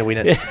thinks they're going to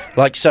win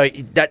it. So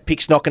that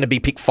pick's not going to be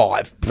pick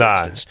 5, for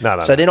instance. No.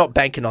 So they're not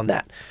banking on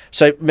that.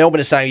 So Melbourne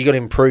is saying you've got to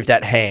improve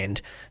that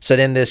hand. So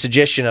then the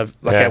suggestion of,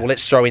 okay, well,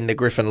 let's throw in the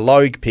Griffin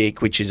Logue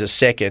pick, which is a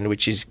second,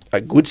 which is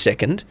a good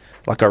second,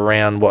 like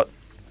around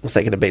what's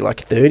that going to be, like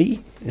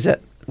 30?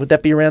 Would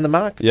that be around the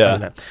mark? Yeah. I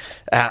don't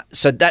know.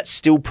 So that's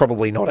still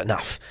probably not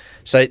enough.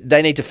 So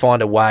they need to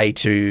find a way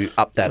to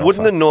up that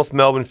Wouldn't offer. the North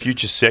Melbourne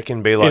future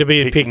second be like It'd be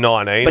a pick pick-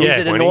 19? But or is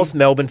it a 20? North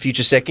Melbourne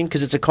future second?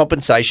 Because it's a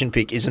compensation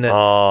pick, isn't it?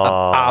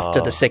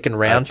 After the second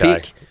round okay.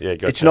 pick. Yeah,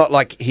 gotcha. It's not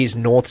like his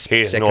North's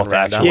His second North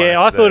rounder. actual Yeah,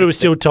 one. I thought it was It's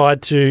still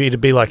tied to it'd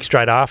be like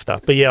straight after.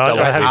 But yeah, I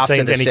haven't After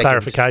seen the any second.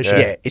 clarification.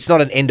 Yeah, it's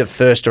not an end of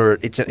first or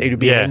it would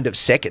be Yeah. an end of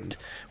second,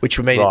 which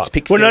would mean Right. it's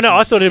pick. Well, no,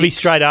 I thought it'd be 36.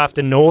 straight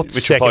after North's Which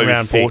would second probably be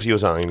round 40 pick. or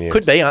something. Yeah.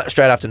 Could be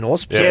straight after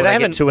North. Yeah, So they they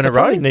haven't get 2 in a they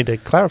probably row. need to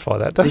clarify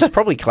that. It's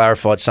probably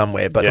clarified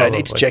somewhere, but Yeah, they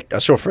need to probably. check. I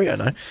saw Freo,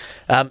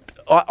 no.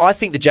 I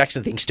think the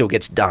Jackson thing still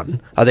gets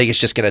done. I think it's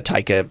just going to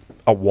take a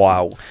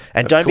while.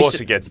 And Of don't course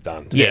be it gets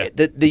done. Yeah,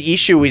 the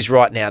issue is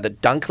right now the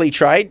Dunkley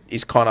trade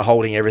is kind of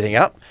holding everything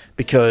up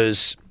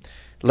because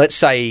let's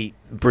say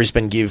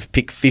Brisbane give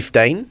pick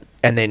 15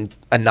 and then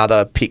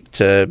another pick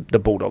to the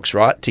Bulldogs,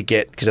 right? To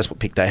get, because that's what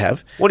pick they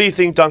have. What do you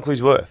think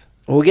Dunkley's worth?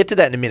 We'll get to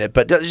that in a minute,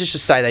 but let's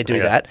just say they do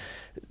Okay. that.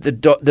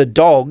 The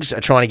Dogs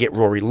are trying to get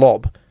Rory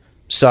Lobb.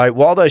 So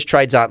while those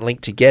trades aren't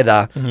linked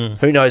together,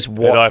 who knows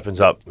what... It opens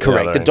up.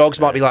 Correct. The Dogs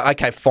might be like,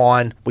 okay,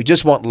 fine, we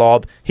just want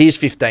Lobb. Here's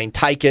 15,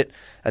 take it.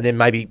 And then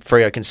maybe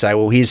Freo can say,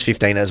 well, here's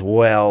 15 as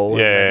well. And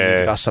maybe Yeah.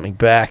 give us something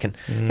back. And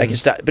they can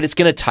start. But it's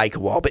going to take a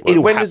while. But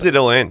it'll When happen. does it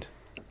all end?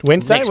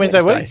 Wednesday Next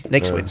week.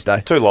 Next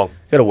Wednesday. Too long.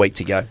 Got a week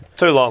to go.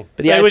 Too long.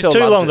 But the It was AFL too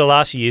loves long it. the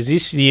last years.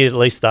 This year, at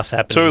least stuff's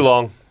happened. Too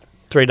long.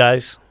 3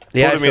 days.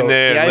 The Put him in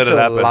there the and let it AFL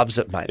happen. loves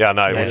it, mate. Yeah, I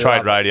know. They We'll trade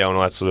love it. radio and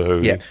all that sort of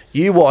hoovy. Yeah.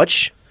 You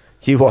watch.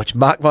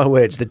 Mark my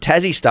words. The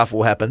Tassie stuff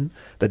will happen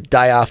the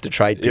day after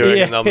trade You period.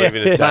 reckon they'll move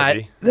into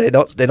Tassie?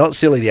 Mate, they're not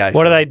silly, the AFL.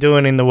 What are they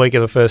doing in the week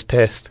of the first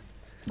test?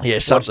 Yeah,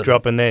 What's something.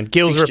 dropping then?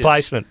 Gill's Fixtures.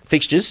 replacement.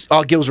 Fixtures?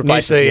 Oh, Gill's New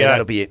replacement. CEO. Yeah,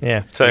 that'll be it.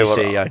 Yeah. Tell you New what,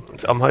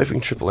 CEO. I'm hoping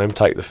Triple M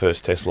take the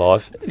first test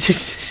live.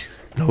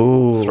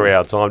 Ooh. 3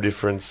 hour time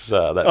difference.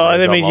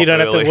 That means you don't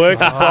have to work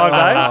for 5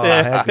 days.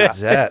 Yeah. How good's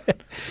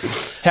that?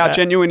 How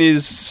genuine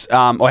is,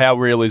 or how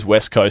real is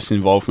West Coast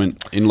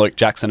involvement in Luke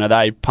Jackson? Are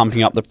they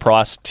pumping up the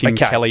price Tim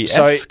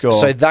Kelly-esque?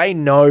 So they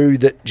know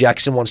that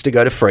Jackson wants to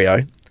go to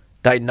Freo.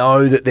 They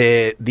know that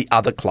they're the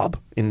other club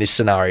in this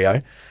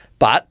scenario.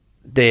 But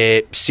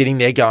they're sitting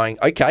there going,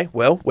 okay,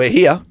 well, we're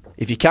here.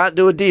 If you can't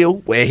do a deal,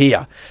 we're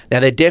here. Now,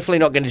 they're definitely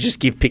not going to just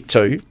give pick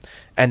 2.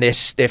 And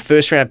their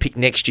first round pick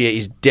next year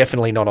is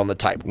definitely not on the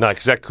table. No,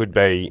 because that could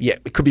be. Yeah,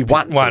 it could be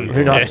one. One,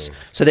 Who knows? yeah.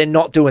 So they're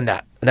not doing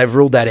that. And they've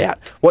ruled that out.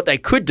 What they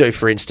could do,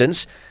 for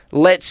instance,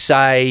 let's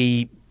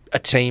say a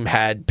team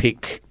had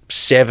pick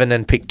 7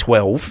 and pick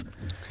 12.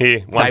 Here,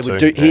 one, They two. would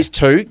do, Yeah. here's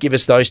 2, give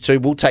us those 2.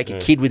 We'll take a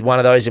kid with one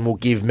of those and we'll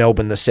give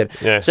Melbourne the 7.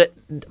 Yeah. So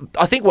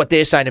I think what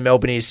they're saying to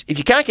Melbourne is, if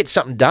you can't get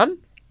something done,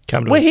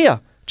 Come to we're us. here.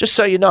 Just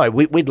so you know,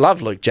 we'd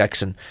love Luke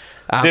Jackson.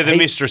 They're the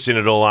mistress in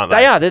it all, aren't they?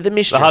 They are. They're the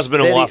mistress. The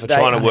husband and They're wife are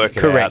trying to work it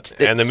correct.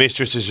 out. And the It's-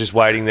 mistress is just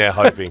waiting there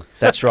hoping.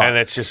 That's right. And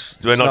it's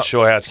just, we're not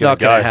sure how it's not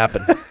going to go.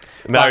 happen.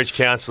 Marriage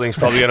counselling's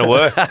probably going to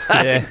work.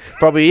 Yeah.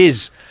 Probably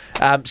is.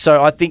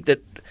 So I think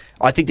that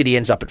he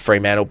ends up at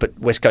Fremantle, but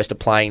West Coast are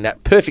playing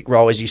that perfect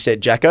role, as you said,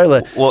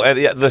 Jacko. Well,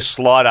 the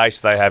slight ace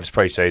they have is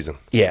pre-season.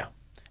 Yeah,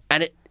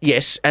 and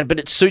but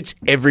it suits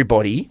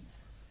everybody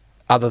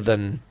other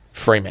than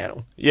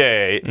Fremantle.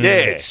 Yeah.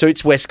 It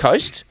suits West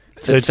Coast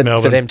Suits for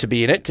Melbourne. them to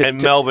be in it.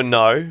 And Melbourne,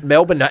 no.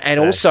 Melbourne, and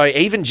also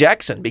even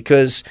Jackson,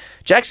 because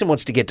Jackson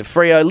wants to get to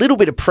Freo. A little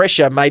bit of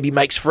pressure maybe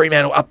makes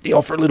Fremantle up the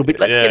offer a little bit.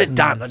 Let's Yeah. get it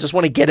done. I just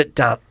want to get it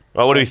done.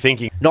 Right, what are we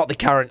thinking? Not the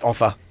current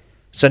offer.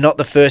 So not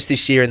the first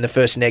this year and the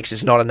first next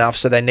is not enough.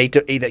 So they need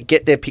to either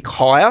get their pick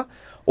higher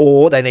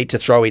or they need to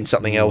throw in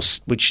something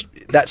else, which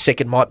that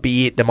second might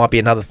be it. There might be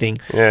another thing.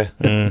 Yeah.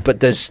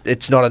 But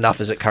it's not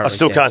enough as it I currently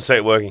still can't stands. see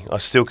it working. I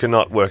still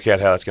cannot work out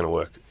how it's going to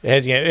work.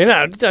 He's going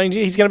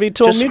to be a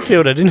tall Just-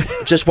 midfielder, didn't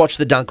he? Just watch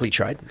the Dunkley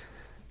trade.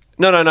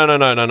 No. Him at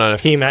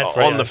On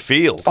Freo. the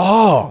field.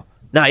 Oh,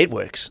 no, it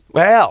works.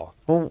 Wow.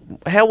 Well,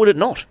 how would it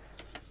not?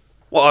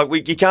 Well,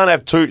 you can't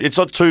have two. It's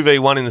not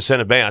 2v1 in the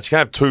centre bounce. You can't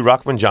have 2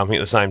 ruckmen jumping at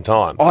the same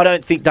time. I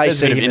don't think they There's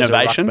a see bit of him as a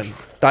innovation.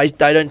 ruckman.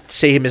 They don't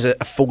see him as a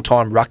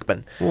full-time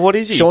ruckman. Well, what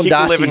is he? He kicked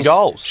 11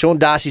 goals. Sean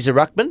Darcy's a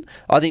ruckman.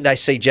 I think they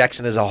see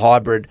Jackson as a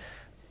hybrid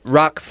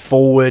ruck,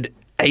 forward,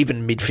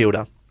 even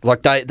midfielder.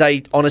 Like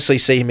they honestly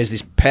see him as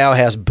this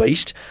powerhouse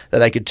beast that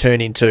they could turn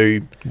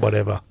into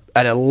Whatever.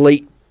 an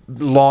elite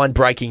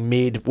line-breaking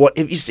mid.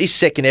 His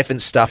second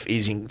effort stuff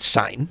is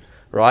insane,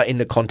 right? In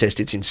the contest,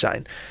 it's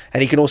insane.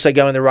 And he can also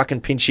go in the ruck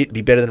and pinch hit and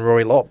be better than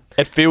Rory Lobb.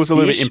 It feels a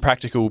little Yes. bit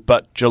impractical,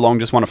 but Geelong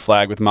just won a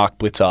flag with Mark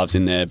Blitzarves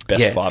in their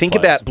best 5 think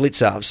players. about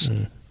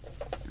Blitzarves.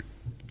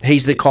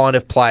 He's the kind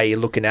of player you're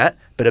looking at,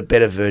 but a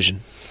better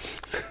version.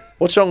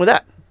 What's wrong with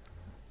that?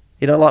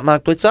 You don't like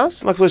Mark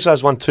Blicavs? Mark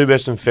Blicavs won 2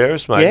 best and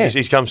fairest, mate. Yeah.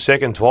 He's come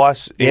second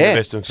twice in the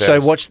best and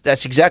fairest. So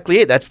that's exactly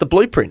it. That's the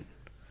blueprint.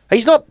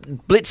 He's not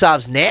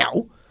Blicavs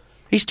now.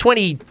 He's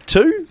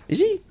 22, is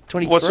he?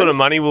 23? What sort of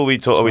money are we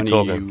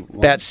talking?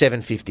 About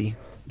 $750.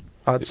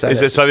 I'd say.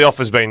 So the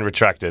offer's been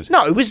retracted?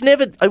 No, it was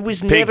never. It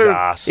was never.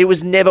 Ass. It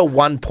was never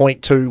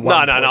 1.2. No.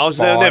 I was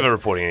never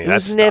reporting any of that. It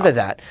was never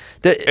that.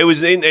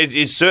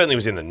 It certainly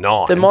was in the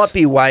 9s. There might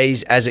be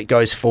ways as it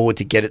goes forward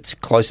to get it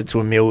closer to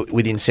 $1 million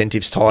with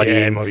incentives tied in.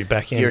 Yeah, it might be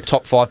back in. You're a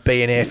top 5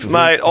 BNF.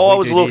 Mate, I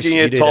was looking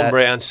at Tom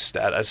Brown's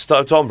status.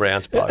 Tom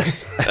Brown's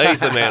post. He's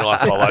the man I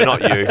follow,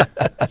 not you.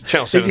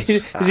 Channel 7.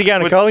 Is he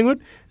going to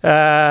Collingwood?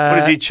 What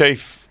is he,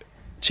 Chief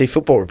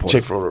Football Reporter?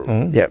 Chief Football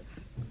Reporter. Yep.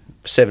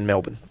 7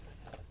 Melbourne.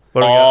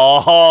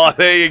 Oh,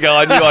 there you go.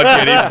 I knew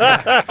I'd get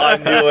him. I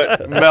knew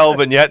it.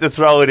 Melbourne, you had to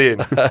throw it in.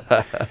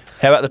 How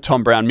about the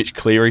Tom Brown, Mitch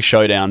Cleary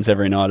showdowns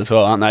every night as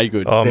well? Aren't they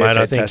good? Oh, mate,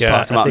 I think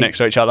Stack them up next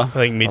to each other. I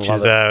think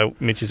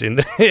Mitch is in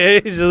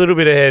there. He's a little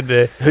bit ahead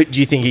there. Who do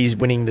you think he's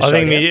winning the I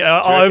think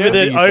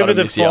showdowns? over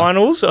the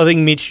finals, I think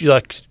Mitch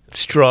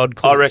Strode.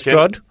 I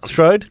reckon.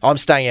 Strode. I'm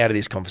staying out of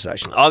this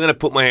conversation. I'm going to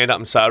put my hand up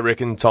and say I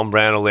reckon Tom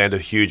Brown will land a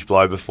huge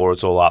blow before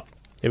it's all up.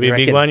 It'll be a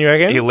big one, you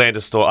reckon? He'll land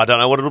a store. I don't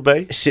know what it'll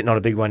be. He's sitting on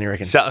a big one, you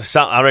reckon?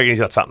 I reckon he's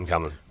got something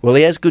coming. Well,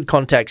 he has good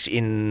contacts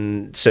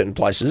in certain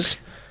places.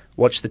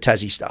 Watch the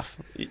Tassie stuff.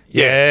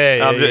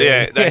 Yeah.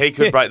 He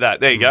could break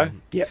that. There you go.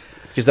 Yeah.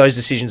 Because those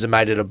decisions are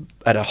made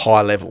at a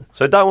high level.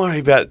 So don't worry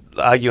about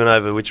arguing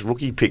over which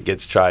rookie pick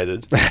gets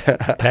traded.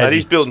 And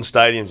he's building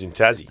stadiums in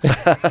Tassie.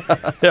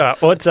 All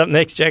right, what's up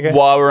next, Jacko?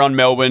 While we're on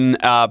Melbourne,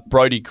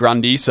 Brodie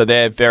Grundy, so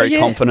they're very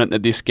confident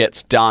that this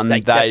gets done.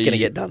 That's going to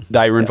get done.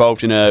 They were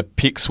involved in a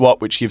pick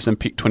swap, which gives them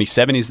pick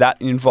 27. Is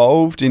that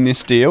involved in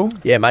this deal?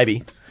 Yeah,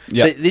 maybe.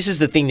 Yep. So this is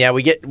the thing now.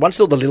 Once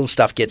all the little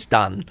stuff gets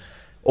done,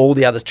 all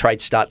the other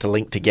trades start to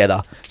link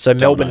together. So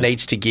Melbourne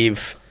needs to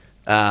give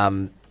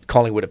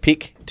Collingwood a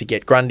pick to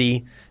get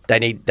Grundy. They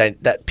need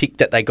that pick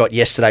that they got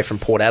yesterday from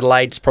Port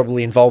Adelaide's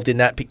probably involved in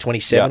that, pick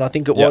 27, I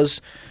think it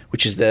was,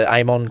 which is the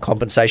Amon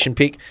compensation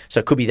pick. So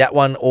it could be that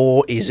one,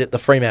 or is it the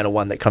Fremantle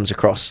one that comes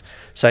across?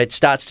 So it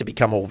starts to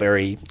become all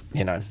very,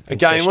 Again,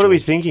 incestual. what are we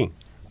thinking?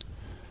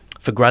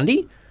 For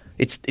Grundy?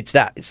 It's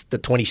that. It's the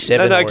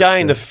 27. No,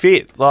 again, the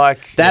fit. I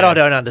don't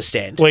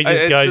understand. Well, he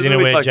just goes in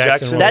where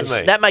Jackson wants.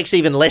 That makes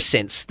even less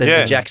sense than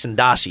the Jackson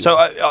Darcy. So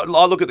I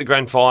look at the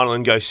grand final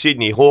and go,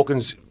 Sydney,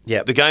 Hawkins,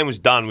 Yep. The game was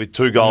done with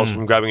 2 goals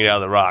from grabbing it out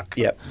of the ruck.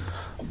 Yep.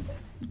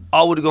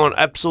 I would have gone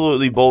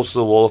absolutely balls to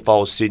the wall if I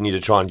was Sydney to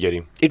try and get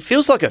him. It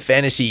feels like a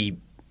fantasy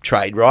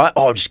trade, right?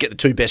 Oh, just get the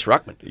 2 best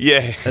ruckmen.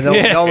 Yeah. And no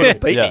one will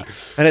beat me.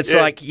 And it's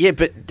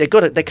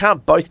but they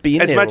can't both be in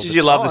there as much as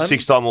you love the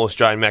 6-time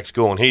All-Australian Max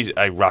Gawn, he's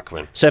a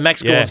ruckman. So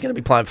Max Gawn's going to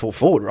be playing full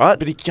forward, right?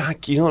 But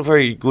he's not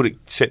very good at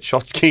set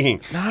shots kicking.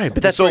 No,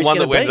 but that's one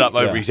that ended up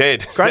over his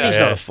head. Grundy's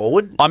not a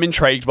forward. I'm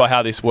intrigued by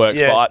how this works,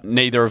 but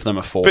neither of them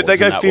are forwards. But they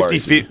go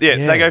 50-50.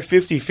 They go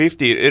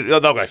 50-50. They'll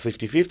go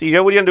 50-50. You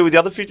go, what are you going to do with the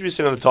other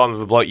 50% of the time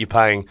of a bloke you're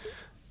paying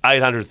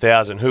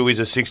 $800,000 who is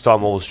a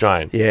 6-time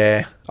All-Australian?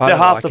 Yeah. They're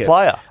half the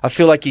player. I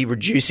feel like you're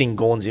reducing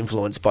Gawn's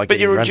influence by But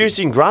you're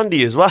reducing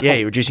Grundy as well. Yeah,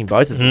 you're reducing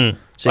both of them.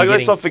 So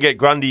let's not forget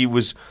Grundy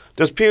was...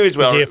 There's periods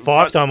where... Was he a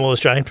 5-time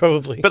All-Australian,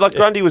 probably? But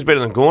Grundy was better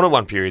than Gawn at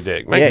one period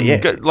there.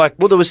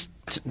 Well, there was...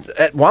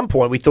 At one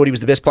point, we thought he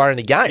was the best player in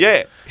the game.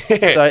 Yeah.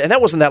 So, and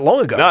that wasn't that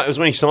long ago. No, it was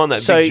when he signed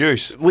that big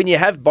juice. When you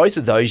have both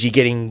of those, you're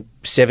getting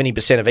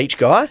 70% of each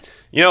guy.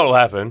 You know what will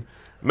happen?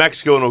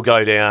 Max Gawn will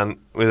go down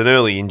with an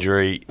early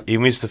injury. He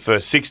missed the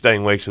first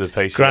 16 weeks of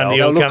the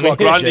PCL.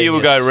 Grundy will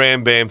go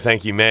ram bam,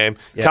 thank you, ma'am.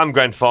 Yep. Come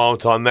grand final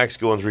time, Max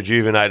Gawn's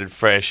rejuvenated,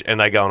 fresh,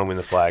 and they go on and win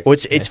the flag. Well,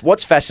 it's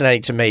what's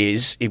fascinating to me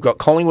is you've got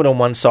Collingwood on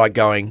one side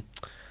going,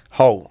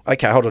 hold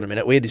on a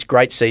minute. We had this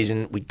great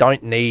season. We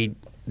don't need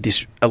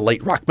this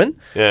elite ruckman.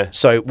 Yeah.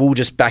 So we'll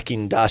just back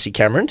in Darcy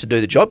Cameron to do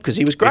the job because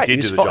he was great.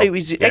 He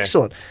was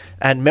excellent.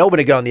 And Melbourne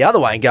are going the other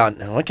way and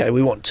going, oh, okay,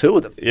 we want 2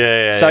 of them.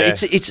 So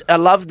it's I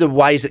love the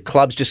ways that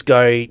clubs just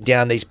go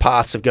down these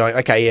paths of going,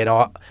 okay,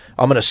 I'm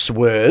going to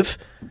swerve.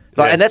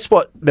 And that's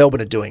what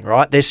Melbourne are doing,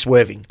 right? They're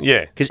swerving.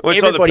 Yeah. Because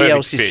everybody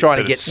else is trying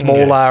to get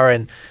smaller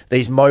and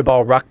these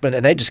mobile ruckmen,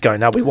 and they're just going,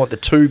 no, we want the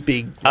 2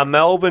 big... Are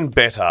Melbourne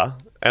better...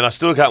 And I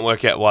still can't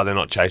work out why they're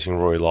not chasing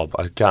Rory Lobb.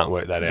 I can't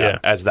work that out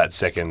as that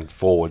second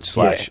forward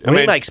slash. Yeah.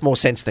 It makes more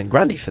sense than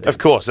Grundy for them. Of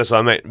course, that's what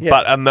I mean. Yeah.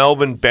 But are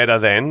Melbourne better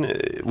then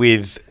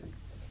with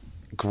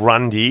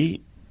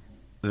Grundy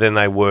than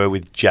they were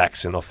with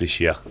Jackson off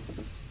this year?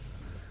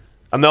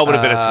 Are Melbourne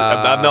a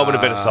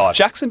better side?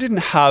 Jackson didn't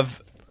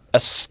have a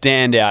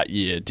standout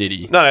year, did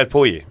he? No, they had a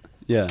poor year.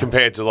 Yeah.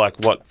 Compared to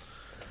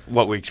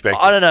what we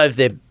expected. I don't know if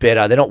they're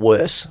better. They're not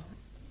worse.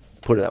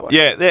 Put it that way.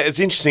 Yeah, it's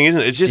interesting,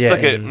 isn't it? It's just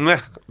like a meh.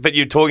 But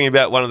you're talking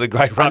about one of the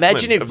great ruckmen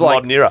Imagine if, of the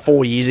modern era.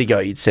 4 years ago,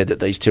 you'd said that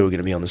these 2 are going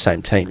to be on the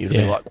same team. You'd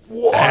be like,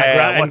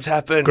 what? What's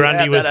happened?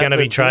 Grundy was going to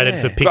be traded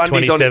for pick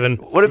 27.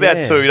 What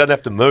about 2? He doesn't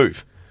have to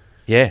move.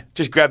 Yeah.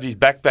 Just grabs his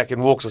backpack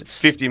and walks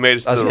 50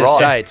 metres to the right. I was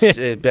going to say,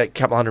 it's about a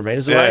couple 100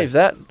 metres away, if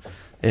that.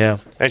 Yeah.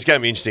 And it's going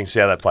to be interesting to see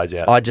how that plays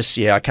out. I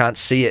can't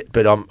see it,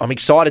 but I'm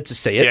excited to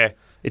see it. Yeah.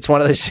 It's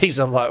one of those seasons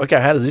I'm like, okay,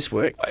 how does this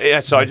work? Yeah,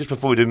 sorry, just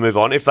before we do move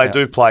on, if they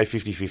do play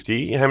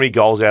 50-50, how many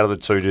goals out of the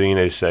two do you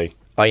need to see?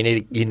 Oh, you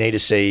need to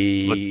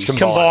see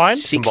Combined?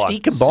 60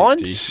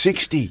 combined.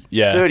 60.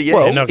 Yeah. 30,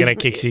 Well, They're not going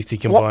to if- kick 60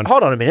 What, combined.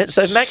 hold on a minute.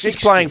 So if Max is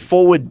 60. playing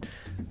forward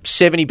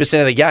 70%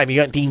 of the game, you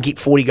don't think he can kick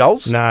 40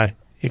 goals? No.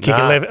 You kick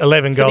Nah.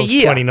 11 For the goals,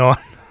 year. 29.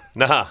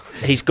 Nah.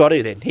 He's got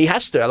to then. He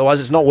has to,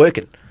 otherwise it's not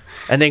working.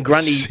 And then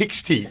Grundy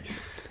 60.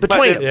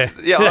 between Mate, them.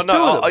 Yeah. I There's two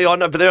of know, them. I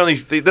know, but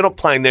they're not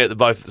playing there at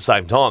both at the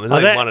same time. There's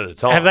only one at a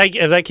time. Have they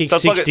kicked So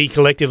it's like 60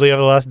 collectively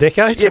over the last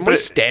decade? Yeah, but we it-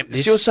 stamp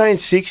this. You're saying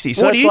 60.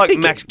 So What are that's you like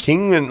thinking? Max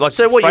Kingman, like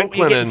So what, Franklin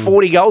you're getting and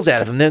 40 goals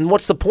out of them, then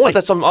what's the point?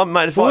 That's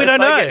mate. If, Well, we if don't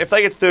they know. Get, if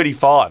they get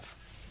 35,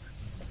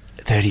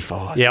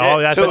 35. Yeah,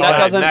 that's two what and they- a half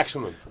doesn't-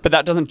 maximum. But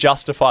that doesn't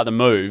justify the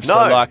move.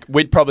 So, No. like,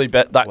 we'd probably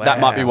bet that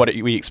might be Wow. what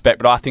we expect,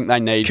 but I think they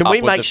need Can we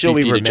upwards make of sure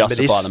 50 we to remember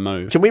justify this? the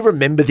move. Can we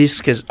remember this?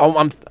 Because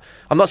I'm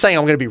not saying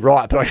I'm going to be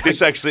right, but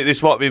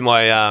This might be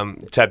my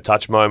tab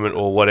touch moment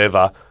or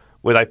whatever,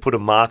 where they put a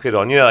market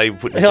on. You know, they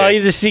put Oh,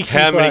 you're the 60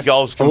 how many plus.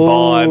 goals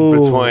combined Ooh,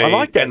 between. I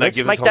like that. And they Let's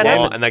give make us that a line,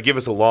 happen. and they give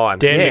us a line.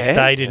 Dan Yeah.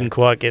 McStay didn't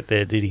quite get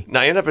there, did he?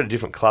 No, you end up at a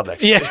different club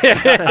actually.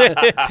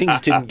 Yeah.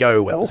 things didn't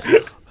go well.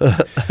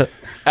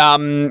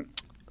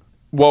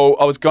 Well,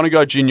 I was going to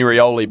go Junior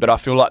Rioli, but I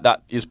feel like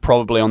that is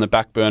probably on the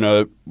back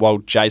burner while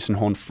Jason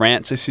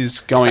Horne-Francis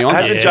is going on.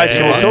 Hasn't Yeah.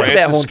 Jason We'll talk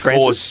about Horne-Francis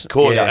Horne-Francis.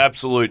 caused Yeah.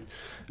 absolute...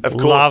 Of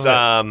Love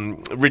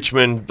course,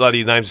 Richmond,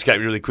 bloody names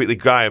escaped really quickly.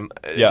 Graham.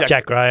 Yeah.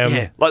 Jack Graham.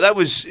 Yeah. Like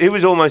he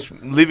was almost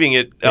living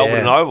at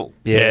Albion Oval.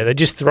 Yeah, they're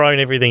just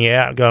throwing everything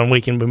out, going, we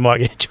might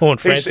get John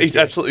Francis. He's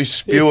absolutely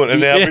spewing, and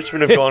now Yeah.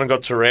 Richmond have gone and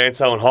got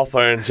Taranto and Hopper,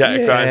 and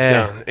Jack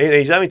Graham's going.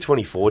 He's only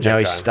 24, Jack Now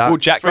he's Graham. stuck. Well,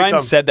 Jack Three Graham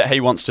times. said that he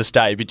wants to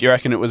stay, but do you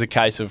reckon it was a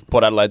case of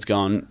Port Adelaide's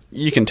gone,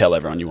 you can tell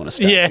everyone you want to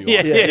stay. Yeah, if you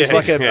want." yeah. It's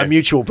like Yeah. a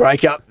mutual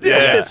breakup.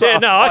 Yeah. It's Yeah,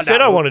 like, no, I said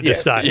I wanted to yeah.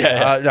 stay.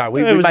 Yeah. No,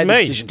 we It was made the me.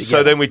 decision together.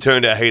 So then we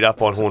turned our heat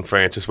up on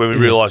Horne-Francis when we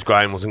realised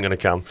Graham wasn't going to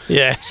come.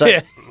 Yeah. So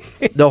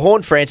the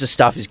Horne-Francis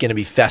stuff is going to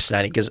be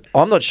fascinating because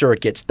I'm not sure it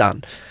gets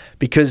done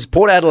because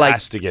Port Adelaide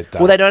Has to get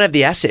done. Well, they don't have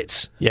the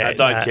assets. Yeah, I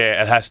don't no.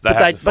 care. It has. They But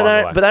have they, to but find they,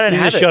 a don't, way. but they don't This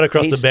have is a shot it.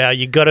 across He's- the bow.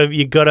 You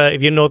gotta.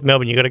 If you're North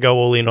Melbourne, you got to go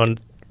all in on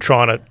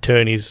trying to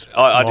turn his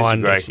I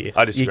mind next year. disagree.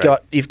 I disagree.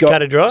 You've got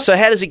Cut it dry? So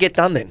how does it get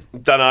done then?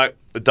 Don't know.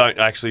 I don't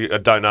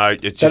know.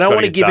 It's They just don't gotta want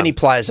to get give done. any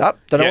players up.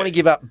 They don't Yeah. want to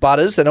give up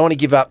Butters. They don't want to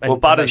give up. Well,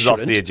 and Butters they is off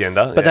shouldn't. the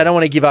agenda, but yeah. they don't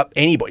want to give up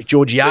anybody.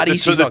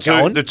 Georgiades, he's not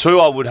going. The two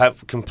I would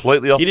have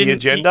completely off You the didn't.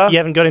 agenda. You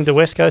haven't got into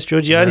West Coast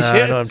Georgiades No,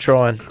 yet. no, I'm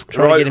trying to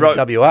get him to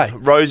WA.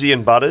 Rosie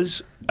and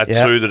Butters are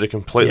Yeah. two that are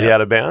completely Yeah.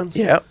 out of bounds.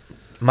 Yeah,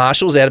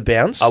 Marshall's out of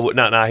bounds. I would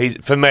no.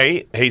 For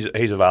me, he's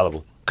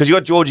available because you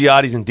got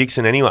Georgiades and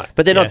Dixon anyway.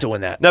 But they're Yeah. not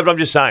doing that. No, but I'm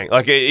just saying,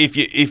 like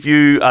if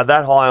you are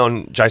that high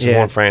on Jason Yeah.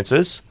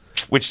 Horne-Francis,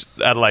 which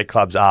Adelaide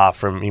clubs are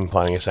from him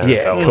playing SANFL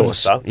Yeah, of and course.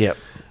 stuff, Yeah.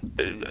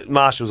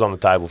 Marshall's on the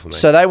table for me.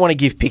 So they want to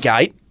give pick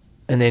 8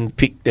 and then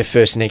pick their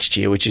first next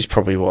year, which is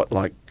probably what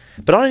like.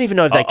 But I don't even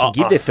know if they can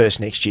give their first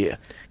next year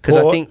because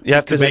I Well, think you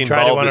have to because be they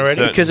traded involved one in already?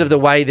 certain- because of the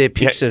way their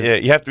picks have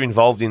you have to be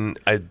involved in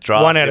a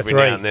draft 1 out of every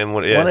 3. now and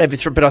then. Yeah. one every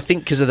three. But I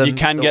think because of the You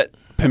can get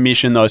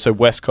permission though, so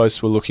West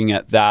Coast were looking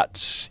at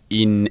that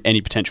in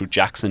any potential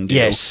Jackson deal.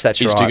 Yes,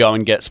 that's is to right. go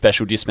and get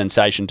special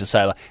dispensation to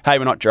say, like, hey,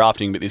 we're not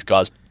drafting, but this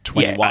guy's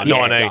 21. yeah,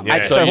 19, yeah.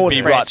 So, you'd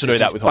be right Horne-Francis to do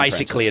that with is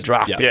basically a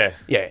draft. Yeah. pick.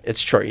 Yeah,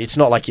 it's true. It's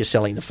not like you're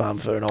selling the farm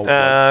for an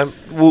old.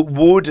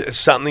 Would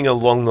something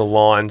along the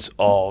lines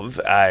of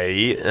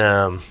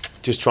a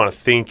just trying to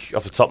think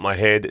off the top of my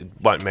head, it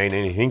won't mean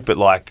anything, but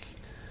like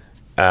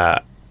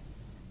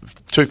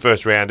 2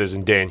 first rounders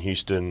and Dan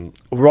Houston.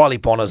 Riley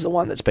Bonner's the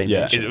one that's been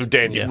Yeah. mentioned.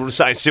 Dan, Yeah. we're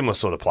saying similar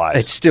sort of players.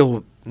 It's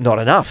still not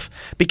enough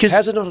because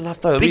How's it not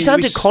enough though? but he's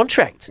under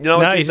contract. You know,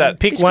 No, I he's get that.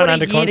 pick He's one got a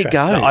under year to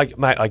contract.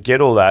 go. Mate, I get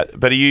all that,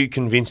 but are you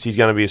convinced he's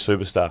going to be a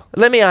superstar?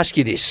 Let me ask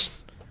you this.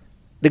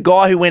 The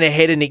guy who went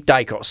ahead of Nick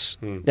Dacos.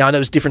 Now, I know it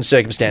was different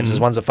circumstances.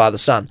 One's a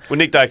father-son. Well,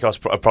 Nick Dacos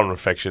a prominent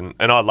affection,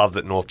 and I love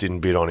that North didn't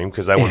bid on him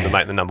because they wanted to Yeah.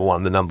 make the number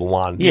one the number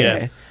one. Yeah.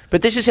 Yeah.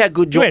 But this is how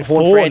good You John went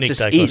for Horne-Francis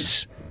Nick Dacos.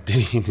 is.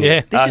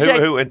 Yeah. This is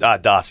who went?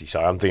 Darcy,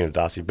 sorry, I'm thinking of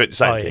Darcy, but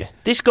same Oh, thing. yeah.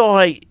 This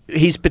guy,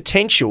 his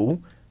potential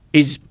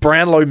is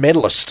Brownlow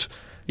medalist.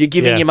 You're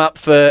giving Yeah. him up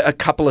for a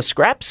couple of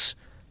scraps.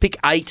 Pick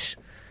 8.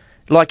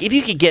 Like, if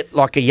you could get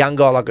like a young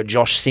guy like a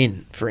Josh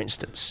Sin, for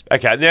instance.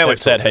 Okay, now They've we've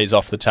said he's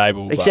off the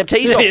table. but- Except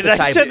he's off Yeah, the they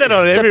table. said that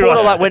on so everyone. Port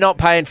are like, we're not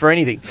paying for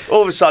anything.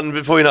 all of a sudden,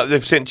 before you know,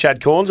 they've sent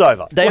Chad Corns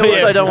over. They Well,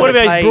 also yeah. don't What want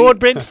to about pay. his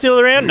Broadbent still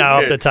around? No,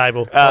 off the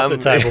table. Off the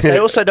table. They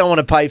also don't want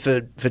to pay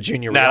for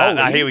Junior No,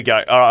 Rioli. here we go.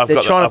 All right, I've They're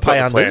got trying I've to pay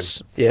got the plan.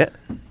 unders. Yeah.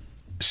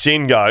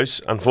 Sin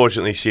goes.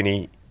 Unfortunately,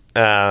 Sinny,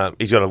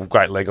 he's got a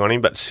great leg on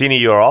him, but Sinny,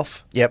 you're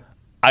off. Yep.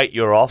 8,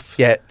 you're off.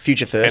 Yeah.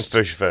 Future And first.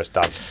 first, first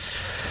done.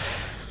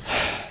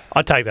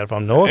 I'd take that if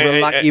I'm North.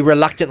 You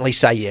reluctantly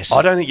say yes.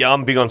 I don't think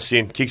I'm big on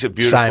Sin. Kicks it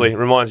beautifully. Same.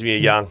 Reminds me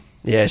of Young.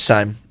 Yeah,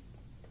 same.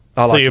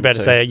 I I like thought you were him about to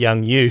too. say a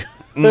young you.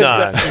 No.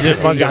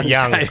 Young,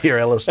 young. Xavier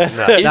Ellis. No,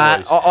 Nah,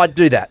 please. I'd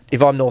do that.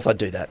 If I'm North, I'd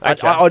do that.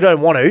 Okay. I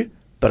don't want to,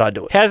 but I'd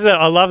do it. How's that?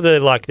 I love the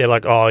like. They're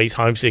like, oh, he's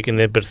homesick, and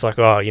then but it's like,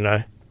 oh, you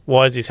know,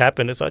 why has this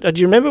happened? It's like, do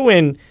you remember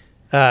when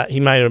he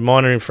made a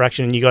minor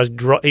infraction and you guys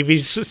if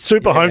he's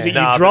super homesick,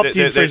 you dropped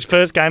him for his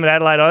first game at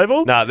Adelaide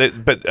Oval? No,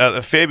 but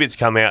a fair bit's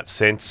come out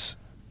since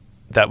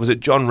that. Was it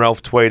John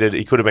Ralph tweeted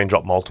he could have been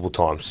dropped multiple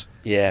times?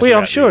 Yeah. Well,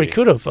 I'm sure he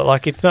could have, but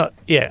like it's not.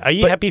 Yeah, are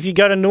you happy if you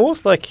go to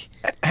North? Like,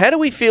 how do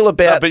we feel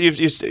about? But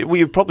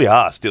you probably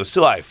are still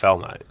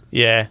AFL, mate.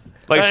 Yeah.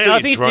 Like,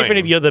 I think it's different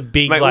if you're the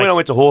big. Mate, when I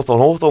went to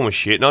Hawthorn was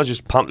shit, and I was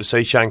just pumped to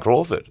see Shane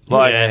Crawford.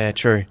 Like, yeah,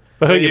 true.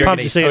 But who you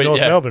pumped to see at North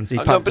Melbourne?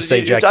 He's pumped to see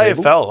it's Jack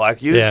AFL.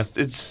 Like,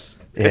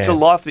 it's a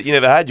life that you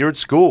never had. You're at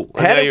school,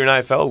 and now you're in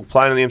AFL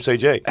playing in the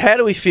MCG. How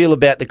do we feel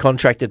about the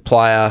contracted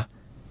player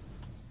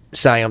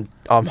saying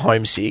I'm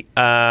homesick,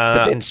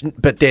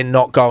 but then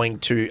not going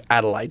to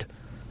Adelaide?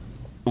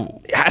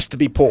 It has to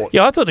be Port.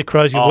 Yeah, I thought the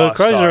Crows. Crows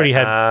sorry. already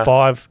had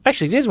 5.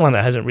 Actually, there's one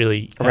that hasn't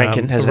really.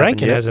 Rankin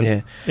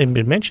hasn't even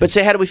been mentioned. But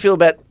so, how do we feel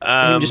about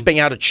him just being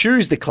able to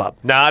choose the club?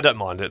 No, I don't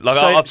mind it.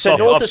 Like, So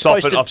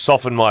I've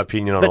softened my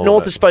opinion on it. But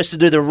North is supposed to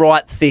do the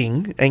right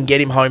thing and get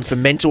him home for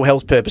mental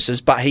health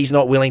purposes, but he's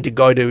not willing to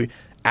go to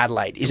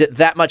Adelaide. Is it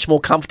that much more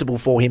comfortable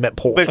for him at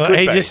Port?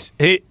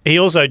 He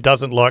also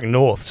doesn't like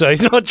North, so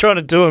he's not trying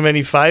to do him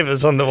any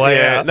favours on the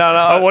way out. No,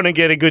 I want to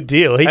get a good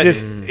deal. He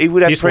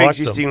would have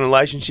pre-existing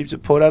relationships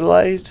at Port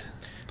Adelaide.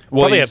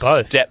 Well, probably his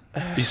both.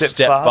 His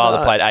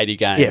stepfather played 80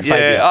 games.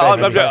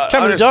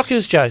 Come to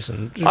Dockers,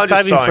 Jason.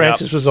 Fabian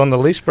Francis was on the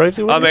list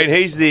briefly. I mean,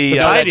 he's the.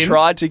 They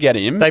tried to get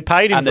him. They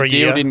paid him and for the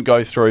deal didn't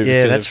go through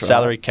because of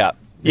salary cap.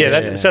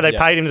 So they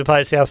paid him to play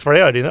at South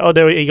Freo, didn't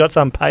they? Oh, he got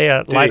some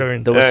payout later.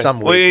 There was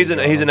some. Well, he's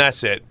an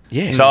asset.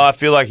 Yeah. So I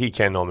feel like he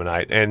can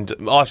nominate, and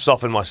I've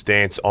softened my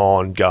stance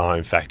on go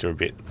home factor a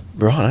bit.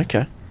 Right.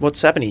 Okay.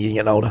 What's happening? You're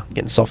getting older,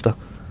 getting softer.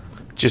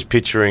 Just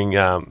picturing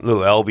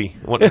little Albie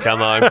wanting to come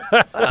home,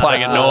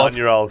 playing at North.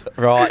 1-year-old.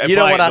 Right. You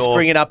don't want us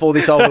bringing up all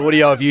this old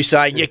audio of you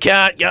saying you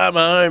can't come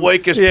home.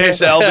 Weakest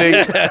piss, Albie.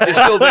 You're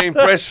still being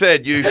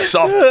breastfed, you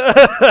soft.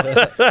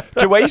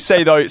 Do we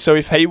see though? So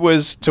if he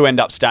was to end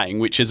up staying,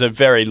 which is a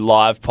very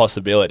live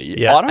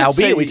possibility, I don't Albie,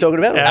 see. are we talking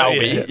about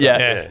Albie?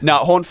 Yeah. No,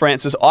 Horn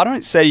Francis. I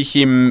don't see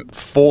him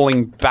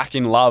falling back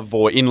in love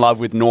or in love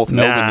with North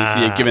Melbourne this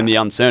year, given the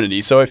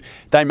uncertainty. So if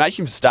they make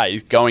him stay,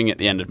 he's going at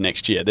the end of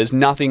next year. There's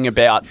nothing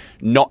about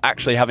not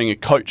actually having a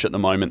coach at the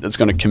moment that's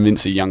going to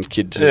convince a young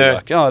kid to be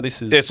like, oh,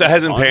 this is... Yeah, so it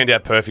hasn't panned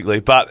out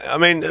perfectly. But, I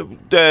mean,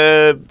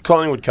 the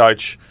Collingwood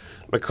coach,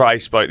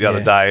 McRae, spoke the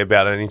other day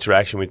about an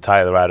interaction with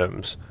Taylor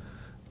Adams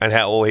and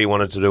how all he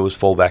wanted to do was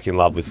fall back in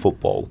love with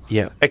football.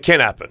 Yeah. It can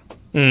happen.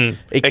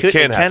 It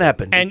can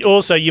happen. And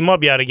also, you might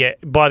be able to get,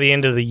 by the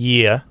end of the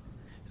year,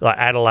 like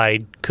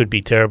Adelaide could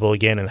be terrible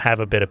again and have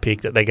a better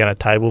pick that they're going to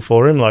table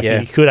for him. Like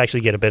you could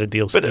actually get a better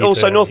deal. But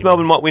also North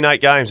Melbourne might win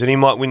 8 games and he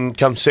might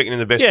come second in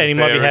the best. Yeah, and he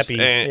might be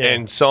happy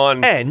and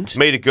sign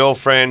meet a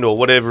girlfriend or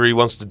whatever he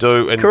wants to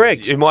do. And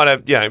correct. He might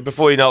have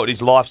before you know it,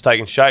 his life's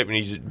taken shape and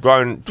he's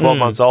grown 12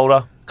 months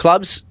older.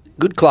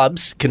 Good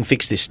clubs can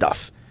fix this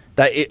stuff.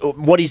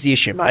 What is the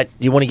issue, mate?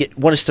 You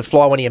want us to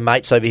fly one of your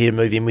mates over here to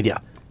move in with you?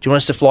 Do you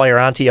want us to fly your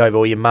auntie over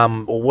or your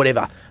mum or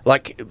whatever?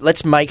 Like,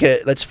 let's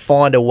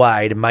find a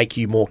way to make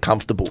you more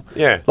comfortable.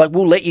 Yeah. Like,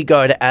 we'll let you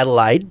go to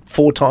Adelaide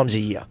 4 times a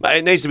year.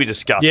 It needs to be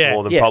discussed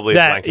more than probably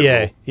that, a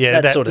blanket rule.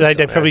 That sort of stuff.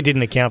 They probably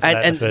didn't account for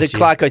that. And the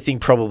Clarko thing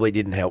probably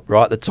didn't help,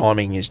 right? The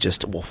timing is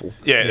just awful.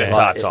 Yeah, it's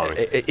hard timing.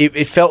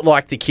 It felt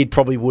like the kid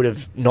probably would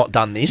have not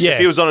done this. If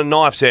he was on a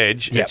knife's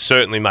edge, it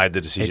certainly made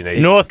the decision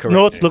easy.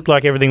 North looked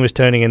like everything was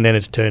turning and then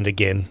it's turned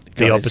again,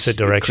 the opposite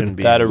direction.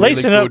 They had a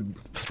really good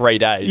 3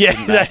 days.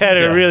 Yeah, they had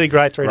a really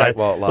great 3 days.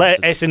 Well,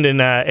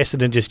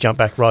 Essendon just jumped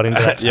back right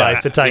into that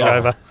space to take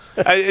over.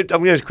 I'm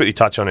going to quickly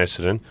touch on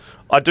Essendon.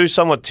 I do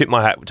somewhat tip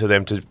my hat to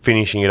them to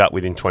finishing it up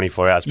within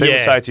 24 hours. People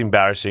say it's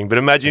embarrassing, but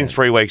imagine in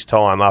 3 weeks'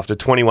 time, after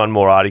 21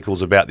 more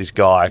articles about this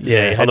guy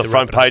on the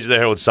front page of the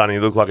Herald Sun, he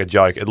looked like a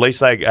joke. At least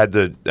they had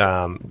the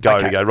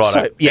to go, right,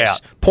 so,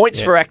 out.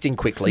 Points for acting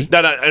quickly. No,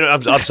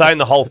 I'm saying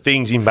the whole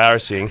thing's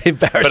embarrassing.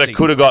 But it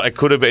could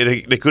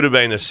have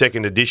been the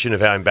second edition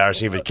of how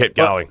embarrassing if it kept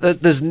going.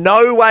 There's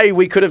no way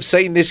we could have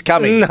seen this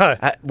coming. No.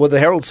 Well, the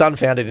Herald Sun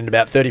found it in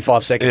about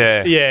 35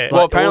 seconds. Yeah.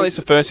 Well, apparently it's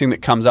the first thing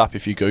that comes up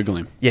if you Google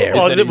him. Yeah.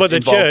 He's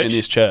involved in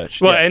this church.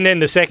 Well, and then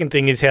the second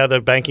thing is how the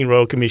Banking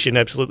Royal Commission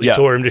absolutely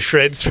tore him to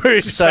shreds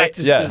through his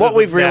practices. What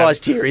we've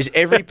realised here is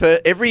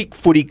every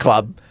footy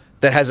club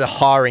that has a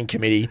hiring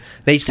committee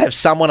needs to have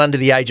someone under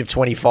the age of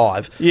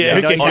 25. Yeah,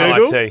 who can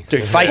Google? Do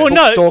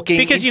Facebook stalking,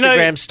 because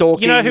Instagram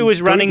stalking. You know who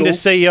was running the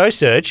CEO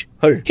search?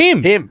 Who?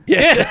 Him.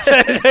 Yes.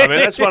 I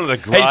mean, that's one of the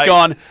great... He's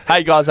gone,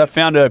 hey guys, I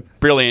found a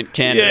brilliant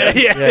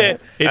candidate. Yeah.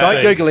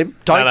 Don't Google him.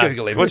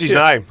 Google him. What's his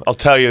name? I'll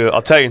tell you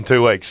in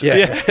 2 weeks.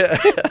 Yeah.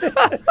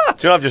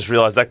 Do you know, I've just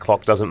realised that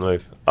clock doesn't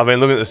move. I've been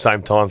looking at the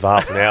same time for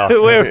half an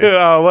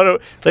hour.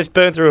 Let's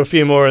burn through a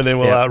few more and then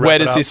we'll wrap Where it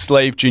does up. this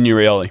leave Junior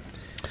Rioli?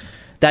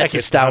 That's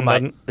a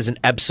stalemate. There's an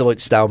absolute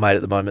stalemate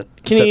at the moment.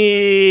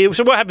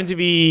 So what happens if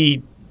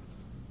he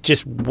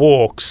just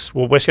walks?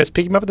 Will West Coast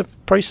pick him up at the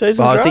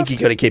pre-season draft? I think you've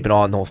got to keep an eye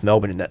on North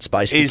Melbourne in that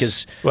space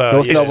because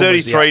North Melbourne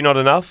 33 not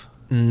enough?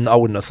 I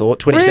wouldn't have thought.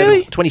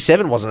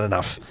 27 wasn't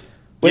enough.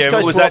 West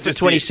Coast was offered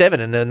 27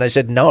 and then they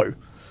said no.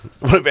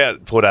 What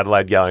about Port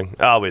Adelaide going,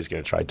 we're just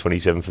going to trade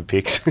 27 for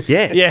picks?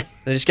 Yeah. Yeah.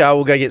 They just go,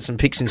 we'll go get some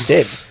picks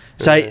instead.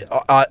 So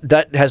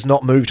that has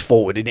not moved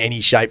forward in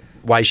any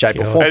way, shape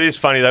or form. It is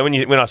funny, though,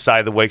 when I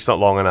say the week's not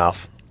long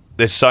enough,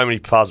 there's so many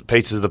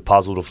pieces of the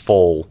puzzle to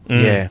fall.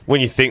 Yeah.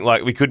 When you think,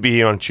 like, we could be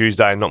here on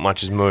Tuesday and not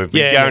much has moved. We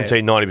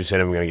guarantee 90% of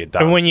them are going to get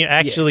done. And when you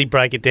actually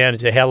break it down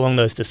into how long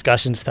those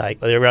discussions take,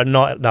 there are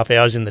not enough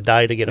hours in the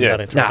day to get them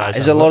done in 3 days.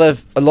 There's a lot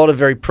of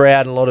very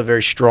proud and a lot of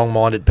very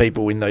strong-minded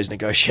people in those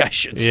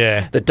negotiations.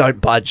 Yeah. That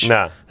don't budge.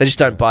 No. They just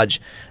don't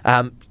budge.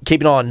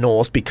 Keep an eye on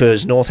North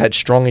because North had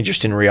strong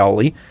interest in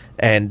Rioli,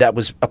 and that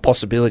was a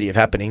possibility of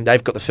happening.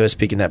 They've got the first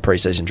pick in that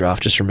preseason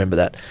draft. Just remember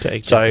that.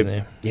 They've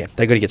got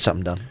to get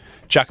something done.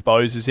 Jack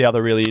Bowes is the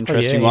other really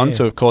interesting one.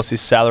 So, of course,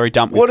 his salary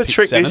dump with what a pick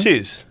trick 7. this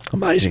is.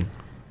 Amazing.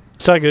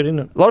 So good, isn't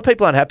it? A lot of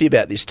people aren't happy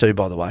about this too,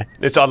 by the way.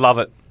 I love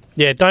it.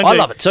 Yeah, I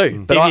love it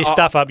too. But if you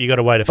stuff up, you got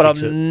to wait to but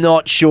fix it. I'm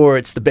not sure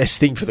it's the best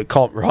thing for the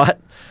comp, right?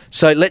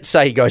 So let's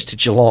say he goes to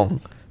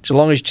Geelong.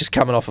 Geelong is just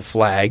coming off a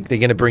flag. They're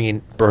going to bring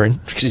in Bruin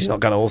because he's not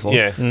going to Hawthorn.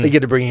 Yeah. They're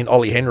going to bring in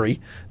Ollie Henry.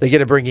 They're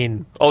going to bring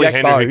in Ollie Jack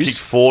Henry, Bowes. who kicked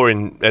 4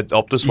 at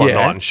Optus one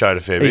night and showed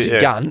a fair He's bit.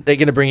 a gun. They're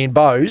going to bring in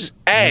Bowes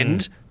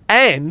and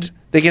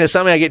they're going to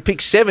somehow get pick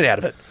 7 out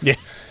of it. Yeah.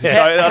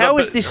 How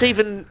is this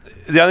even...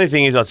 The only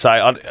thing is, I'd say,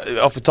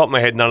 off the top of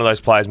my head, none of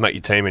those players make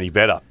your team any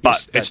better.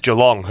 But it's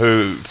Geelong,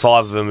 who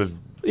 5 of them have...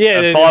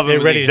 Yeah, five of they're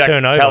them ready the to exact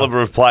turn over.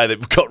 calibre of player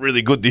that got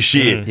really good this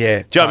year. Yeah. Do you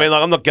know what I mean?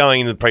 Like, I'm not going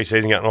into the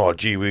pre-season going, oh,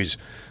 gee whiz,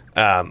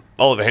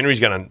 Oliver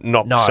Henry's going to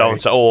knock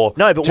so-and-so. Or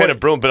Tanner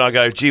Bruin, but I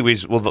go, gee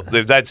whiz, well,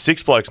 they've had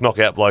 6 blokes knock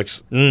out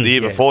blokes the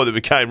year before that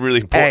became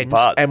really important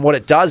parts. And what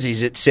it does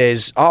is it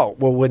says, oh,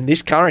 well, when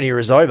this current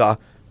era is over...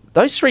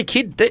 Those 3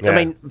 kids, I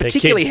mean,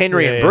 particularly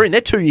Henry and Bruin, they're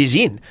 2 years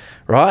in,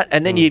 right?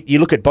 And then you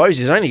look at Bowes,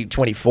 he's only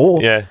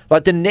 24. Yeah.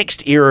 Like the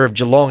next era of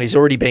Geelong is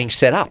already being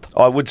set up.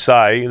 I would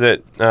say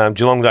that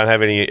Geelong don't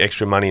have any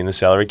extra money in the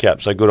salary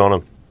cap, so good on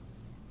them.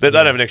 They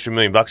don't have an extra $1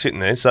 million sitting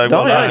there, so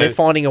No, they're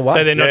finding a way.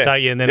 So they're not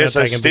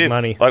taking big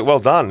money. Like, well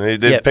done.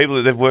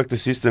 People they've worked the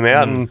system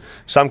out, and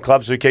some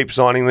clubs who keep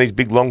signing these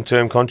big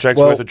long-term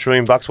contracts worth $1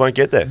 trillion won't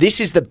get there.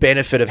 This is the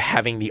benefit of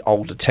having the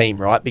older team,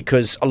 right?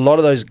 Because a lot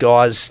of those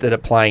guys that are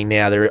playing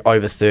now, they're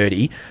over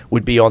 30,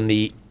 would be on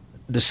the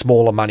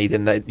smaller money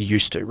than they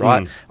used to,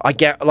 right? I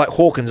get like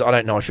Hawkins. I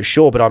don't know for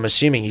sure, but I'm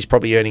assuming he's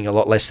probably earning a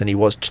lot less than he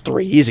was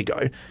 3 years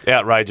ago.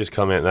 Outrageous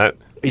comment that.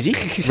 Is he?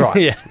 Right.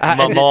 Yeah.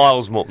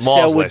 Miles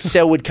less.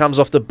 Selwood comes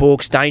off the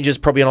books. Danger's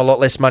probably on a lot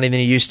less money than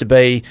he used to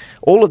be.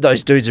 All of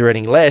those dudes are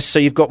earning less, so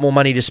you've got more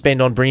money to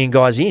spend on bringing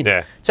guys in.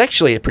 Yeah. It's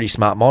actually a pretty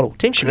smart model.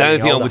 Tim should The only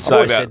be thing I older. would I've say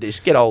always about- said this.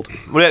 Get old.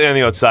 Well, the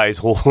only thing I'd say is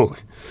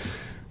Hawk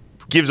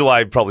gives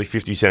away probably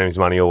 50% of his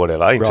money or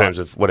whatever in terms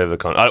of whatever the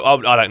kind. I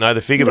don't know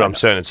the figure, but I'm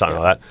certain it's something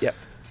like that. Yep.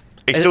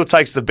 He still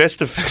takes the best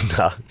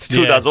defender,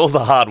 does all the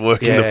hard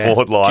work in the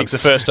forward line. Kicks the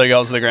first 2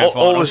 goals of the grand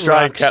final. All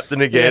Australian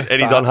captain again,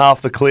 and he's on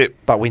half the clip.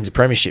 But wins a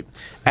premiership.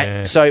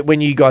 So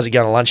when you guys are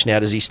going to lunch now,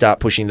 does he start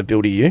pushing the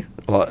bill to you?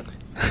 Like,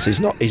 so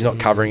he's not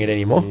covering it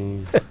anymore.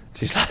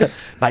 He's like,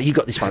 mate, you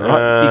got this one,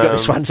 right? You got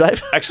this one,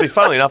 Dave. Actually,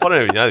 funnily enough, I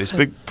don't even know this,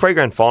 but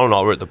pre-grand final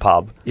night, we're at the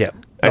pub. Yeah.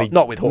 And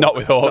Not with Hawk. Not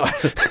with Hawk.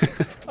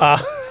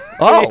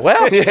 Oh,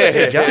 wow.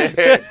 There you go.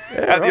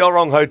 At the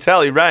Orong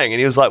Hotel, he rang and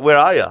he was like, "Where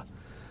are you?" I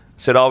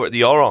said, "Oh, we're at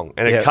the Orong,"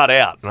 and it cut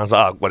out. And I was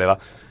like, "Oh, whatever."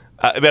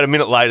 About a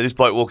minute later, this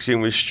bloke walks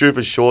in with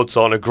stupid shorts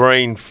on, a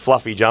green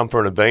fluffy jumper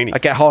and a beanie.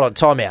 Okay, hold on,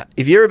 time out.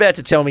 If you're about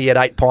to tell me he had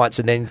 8 pints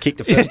and then kicked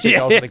the first 2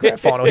 goals in the grand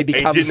final, he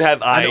becomes He didn't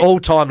have 8. an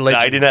all-time legend.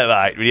 No, he didn't have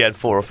 8, but he had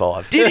 4 or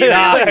 5. Did he?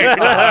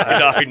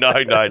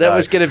 No. That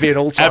was going to be an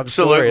all-time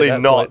story. Absolutely at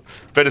that not. point.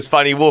 But it's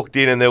funny, he walked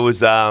in and there was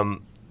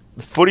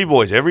footy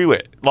boys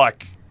everywhere.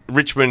 Like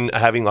Richmond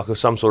having like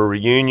some sort of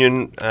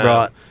reunion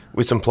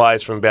with some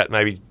players from about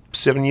maybe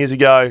 7 years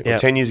ago or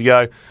 10 years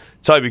ago.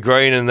 Toby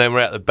Green, and then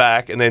we're out the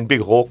back, and then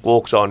Big Hawk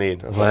walks on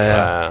in. I was like,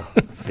 wow.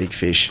 Big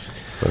fish.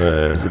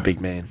 He's a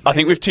big man. I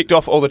think we've ticked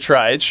off all the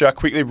trades. Should I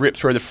quickly rip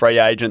through the free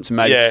agents and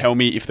maybe tell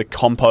me if the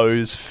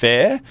compo's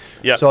fair?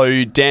 Yep.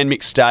 So Dan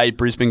McStay,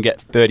 Brisbane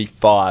get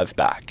 35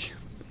 back.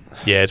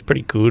 Yeah, it's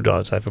pretty good,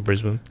 I'd say, for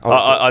Brisbane.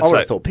 I would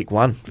have thought pick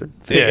 1.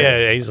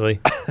 Yeah, easily.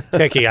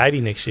 He'll kick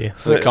 80 next year.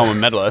 The Coleman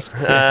medalist.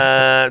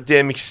 Dan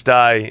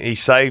McStay, he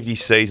saved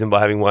his season by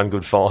having one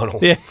good final.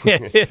 Yeah.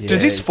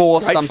 Does this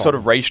force some sort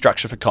of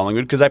restructure for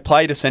Collingwood? Because they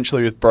played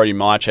essentially with Brodie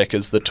Myercheck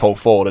as the tall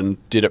forward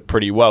and did it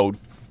pretty well.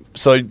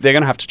 So they're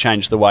going to have to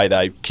change the way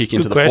they kick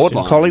into the forward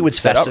line. Collingwood's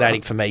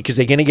fascinating for me because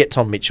they're going to get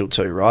Tom Mitchell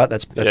too, right?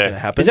 That's going to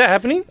happen. Is that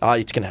happening? Oh,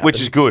 it's going to happen.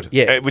 Which is good.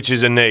 Yeah. Which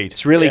is a need.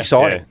 It's really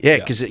exciting. Yeah,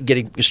 because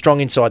getting a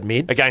strong inside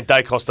mid. Again,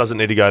 Dacos doesn't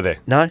need to go there.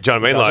 No. Do you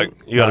know what I mean?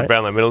 Like, you got a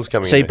Brownlow medals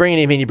coming So in. you're bringing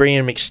him in, you're bringing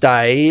in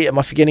McStay. Am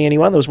I forgetting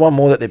anyone? There was one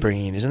more that they're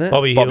bringing in, isn't it?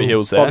 Bobby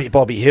Hill's there.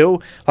 Bobby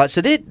Hill.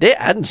 So they're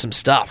adding some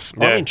stuff.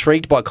 Yeah. I'm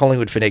intrigued by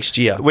Collingwood for next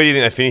year. Where do you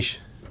think they finish?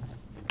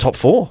 Top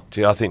 4.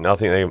 Gee, I think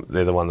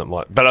they're the one that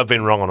might. But I've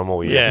been wrong on them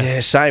all year. Yeah. Yeah,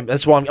 same.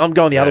 That's why I'm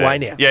going the other way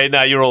now. Yeah,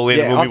 no, you're all in.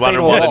 Yeah, We'll I've be been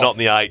wondering all why they're off. not in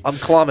the 8. I'm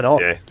climbing on.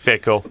 Yeah, fair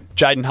call.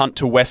 Jaden Hunt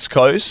to West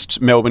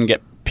Coast. Melbourne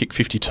get pick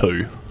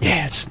 52.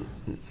 Yeah,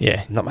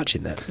 Yeah. Not much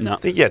in that. No. I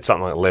think he had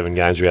something like 11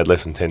 games where he had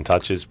less than 10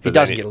 touches. He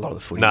doesn't get a lot of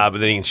the footy. Nah, but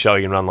then he can show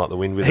you can run like the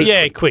wind with it.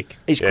 Yeah, quick.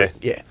 He's quick.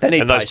 Yeah. They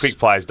need And those pace. quick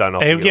players don't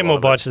often He'll get get a more lot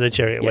of bites of the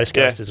cherry at West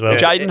Yeah. Coast as well. Yeah.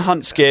 Jaden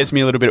Hunt scares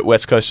me a little bit at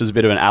West Coast as a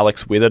bit of an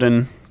Alex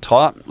Witherden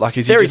type. Like,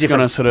 is he Very just going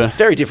to different. sort of...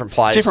 Very different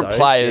players. Different though.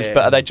 players, Yeah.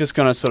 but are they just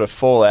going to sort of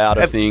fall out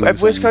of things?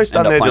 Have West and Coast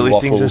end done up their playing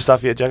listings waffle? and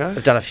stuff yet, Jacko?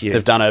 They've done a few.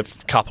 They've done a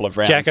couple of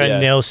rounds. Jacko yeah.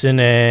 Nelson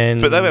and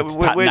But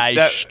Pat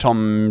Nash,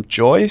 Tom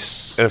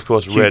Joyce, and of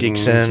course, Hugh Redden.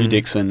 Dixon. Hugh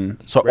Dixon.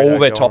 So Redo all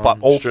their gone. top up,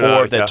 all Straight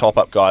four of their over. top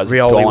up guys.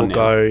 Rioli gone will now.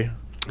 go.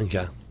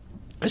 Okay.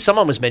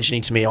 Someone was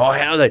mentioning to me,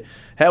 how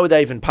would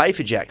they even pay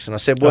for Jackson? I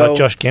said, well,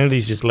 Josh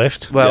Kennedy's just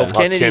left. Well, Yeah.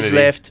 Kennedy's Kennedy.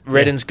 left,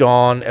 Redden's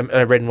gone, and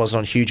Redden was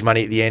on huge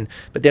money at the end.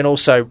 But then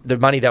also the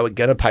money they were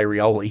going to pay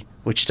Rioli,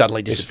 which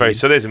suddenly It's free. disappeared.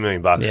 So there's $1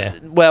 million. Yeah.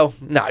 Well,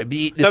 no. But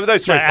No, but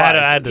those three No, players.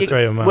 add the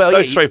three of them up. Well,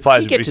 Those yeah, three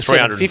players you get would be to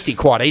 750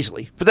 quite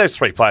easily. But those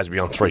three players would be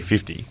on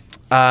 350.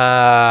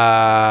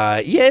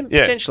 Yeah,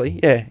 potentially.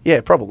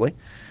 Yeah, probably.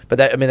 But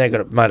they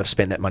might have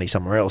spent that money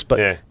somewhere else. But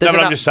Yeah. there's No, but I'm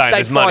enough- just saying they'd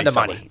there's find money the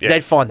somewhere. money. Yeah.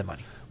 They'd find the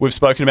money. We've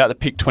spoken about the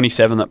pick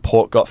 27 that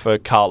Port got for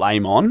Carl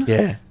Amon.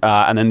 Yeah.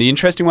 And then the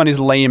interesting one is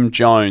Liam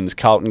Jones.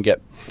 Carlton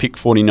get pick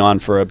 49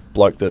 for a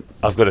bloke that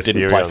I've got a didn't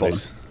theory play on for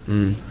this.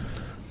 Mm.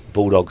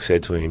 Bulldog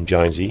said to him,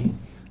 Jonesy,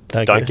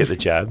 don't get the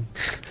jab.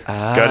 Go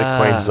to Ah.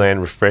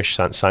 Queensland, refresh,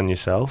 sun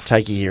yourself.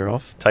 Take a year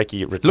off. Take a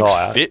year,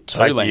 retire. fit too,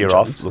 Take a Liam year Jones.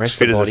 off. Looks Rest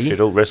fit the as a body.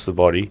 fiddle. Rest the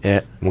body. Yeah.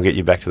 And we'll get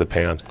you back to the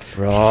pound.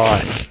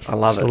 Right. I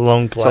love It's it. a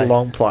long It's play. a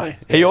long play.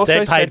 He also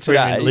They said paid for him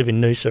today, to live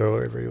in Noosa or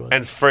wherever he was.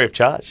 And free of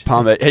charge.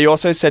 Palmer, he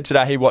also said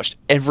today he watched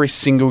every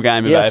single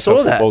game of Yeah, I AFL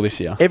saw that. football this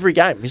year. Every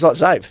game. He's like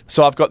Zave.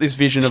 So I've got this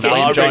vision of I Liam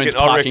reckon- Jones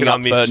I reckon parking I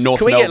up missed- for North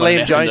Can we get Melbourne Liam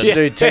and Jones to Essendon.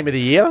 do Team of the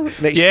Year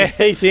next Yeah, year?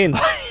 he's in.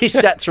 He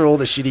sat through all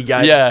the shitty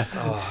games. Yeah.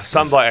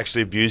 Some bloke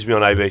actually abused me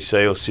on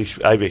ABC or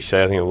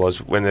ABC, I think it was,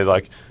 when they're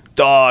like,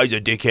 he's a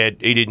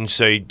dickhead. He didn't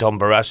see Tom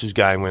Barrass's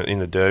game in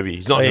the Derby.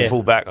 He's not Oh, in yeah. the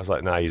full back. I was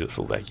like, no, he's at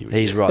full back.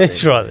 He's right there.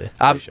 He's right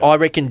there. I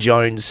reckon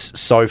Jones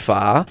so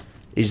far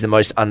is the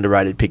most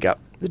underrated pickup.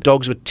 The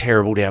Dogs were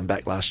terrible down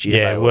back last year.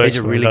 Yeah, He's worse a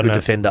for really him, good doesn't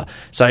it? defender.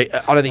 So I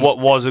don't think What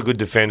was a good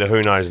defender?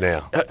 Who knows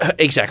now?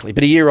 exactly.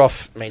 But a year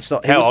off. I mean, it's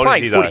not. He How was old is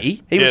playing he, though?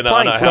 footy. He Yeah, was no,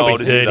 playing no, how footy.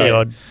 old is he, 30 though?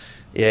 odd.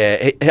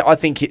 Yeah, I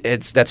think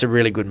that's a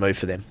really good move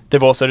for them.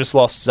 They've also just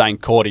lost Zane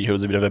Cordy, who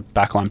was a bit of a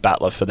backline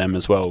battler for them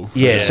as well.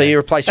 Yeah, so you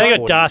replace. They got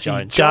Cordy with Darcy.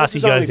 Jones. Darcy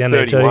He's only goes down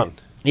there 31. too.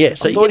 Yeah,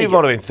 so I thought he might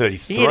have been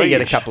 33. You're going to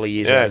get a couple of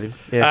years out of him.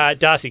 Yeah.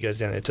 Darcy goes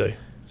down there too.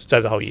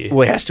 Stays a whole year.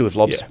 Well, he has to if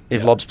Lob's Yeah.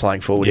 if Lob's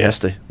playing forward. He Yeah. has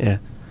to. Yeah.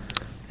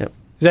 Is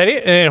that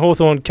it? And then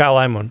Hawthorn, Carl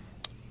Amon.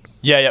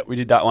 Yeah, we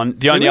did that one.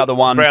 The only other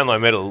one... Brownlow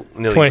medal,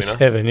 nearly winner.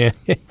 27,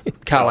 yeah.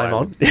 Carl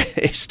Amon.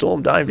 He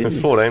stormed over. didn't he?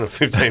 14 or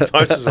 15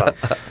 posts or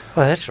something.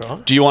 Oh, that's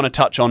right. Do you want to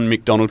touch on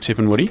McDonald, Tip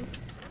and Woody?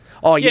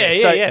 Oh yeah,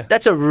 Yeah, so yeah.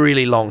 that's a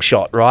really long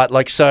shot, right?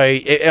 Like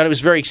and it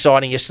was very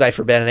exciting yesterday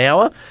for about an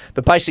hour.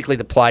 But basically,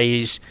 the play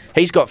is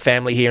he's got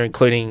family here,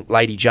 including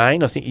Lady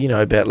Jane. I think you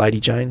know about Lady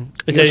Jane.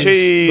 Is Is it-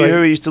 she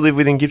who he used to live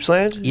with in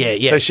Gippsland?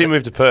 Yeah. So she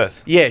moved to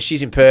Perth. Yeah,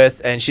 she's in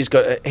Perth, and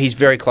he's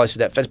very close with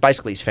that. That's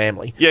basically his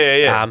family.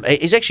 Yeah.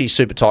 He's actually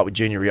super tight with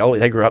Junior Rioli.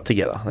 They grew up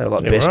together. They were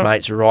like Yeah, best right.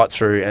 mates right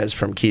through as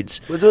from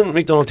kids. Well, didn't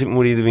McDonald, Tip and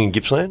Woody living in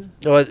Gippsland?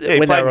 Well, he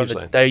when played they were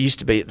Gippsland. they used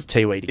to be at the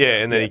Tiwi together.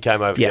 Yeah, and then he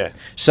came over. Yeah.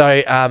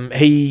 So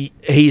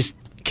he's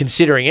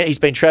considering it. He's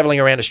been travelling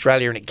around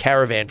Australia in a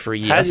caravan for a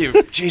year. Has he?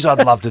 Jeez,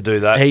 I'd love to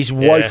do that. He's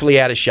woefully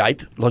out of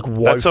shape, like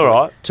woefully. That's all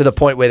right. To the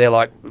point where they're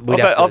like,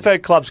 I've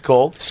had clubs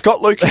call.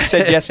 Scott Lucas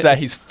said yesterday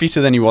he's fitter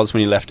than he was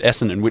when he left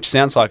Essendon, which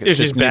sounds like it's It's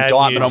just just an bad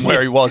indictment news. on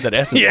where he was at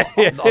Essendon.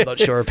 Yeah. I'm not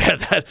sure about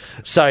that.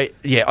 So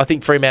yeah, I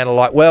think Fremantle are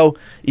like, well,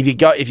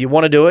 if you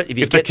want to do it, if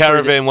If the get through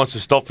caravan wants to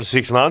stop for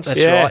 6 months,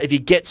 that's Yeah. right. If you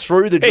get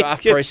through the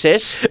draft just-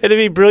 process, It'd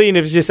be brilliant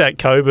if it's just that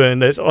Coburn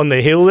that's on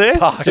the hill there.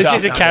 Parked Just up.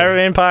 is a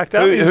caravan parked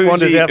up. He just who's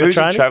wanders out for he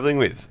training. travelling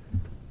with?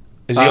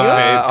 Is he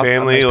got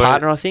family his or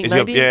partner? I think is he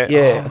got- maybe. yeah, Yeah,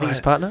 Oh, I think his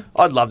mate. partner.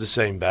 I'd love to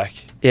see him back.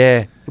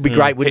 Yeah, it'd be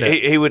great, wouldn't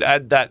it? He would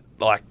add that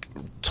like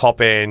top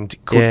end,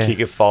 could Yeah. kick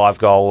a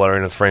 5-goaler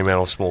in a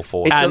Fremantle small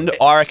forward. It's And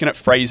I reckon it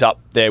frees up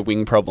their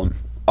wing problem.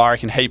 I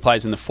reckon he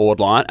plays in the forward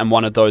line, and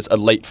one of those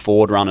elite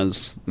forward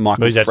runners,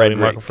 Michael Moves out to Frederick.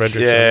 Michael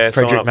Frederick. Yeah,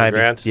 someone Frederick up the maybe.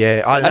 ground.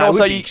 Yeah, I know. And also,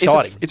 it would be it's a,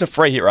 exciting. it's a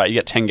free hit rate. You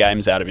get 10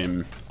 games out of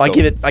him. I Cool.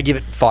 give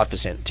it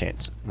 5%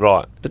 chance,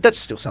 Right. but that's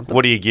still something.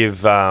 What do you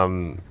give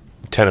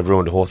Tanner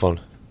Bruin to Hawthorn?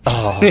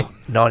 Oh,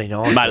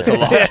 99. Mate, it's a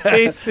lot.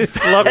 It's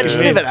locked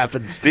Imagine in. if it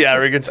happens. The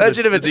arrogance.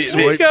 Imagine if it's the,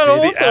 switched.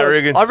 the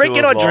arrogance. I reckon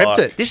to I a dreamt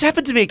lie. it. This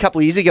happened to me a couple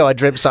of years ago. I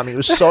dreamt something. It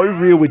was so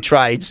real with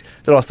trades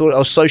that I thought I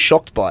was so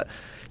shocked by it.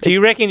 Do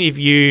you reckon if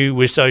you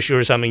were so sure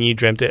of something, you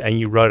dreamt it and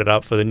you wrote it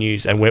up for the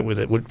news and went with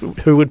it,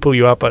 who would pull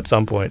you up at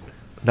some point?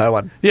 No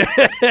one. Yeah.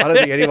 I don't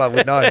think anyone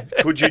would know.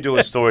 Could you do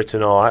a story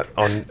tonight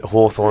on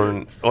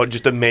Hawthorn, or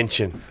just a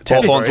mention?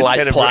 Hawthorn's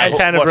late play. And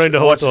Tanner Bruin to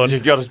Hawthorn. You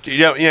do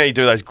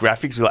those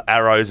graphics with like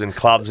arrows and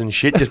clubs and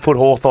shit. Just put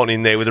Hawthorn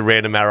in there with a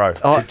random arrow.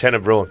 Oh. Tanner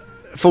Bruin.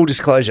 Full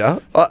disclosure,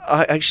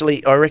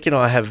 I reckon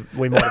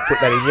we might have put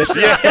that in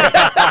yesterday.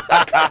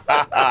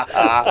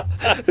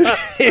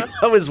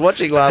 I was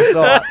watching last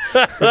night.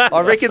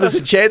 I reckon there's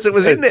a chance it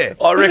was in there.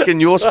 I reckon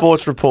your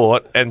sports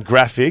report and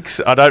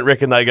graphics, I don't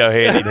reckon they go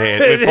hand in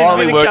hand. We've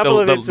finally been a worked, couple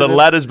of the incidents.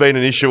 ladder's been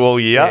an issue all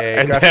year,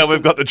 and graphics now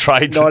we've got the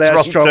trade Not to our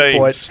wrong strong teams.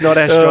 points. Not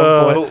our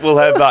strong point. We'll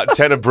have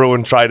Tanner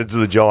Bruin traded to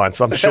the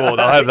Giants. I'm sure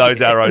they'll have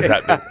those arrows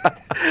happening.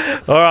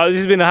 All right, this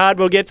has been the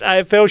Hardball Gets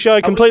AFL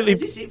show. Completely. Is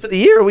this it for the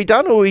year? Are we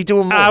done, or are we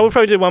doing more? We'll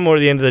probably do one more at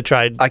the end of the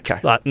trade. Okay.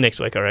 Like next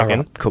week, I All reckon.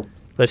 right, cool.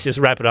 Let's just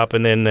wrap it up,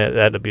 and then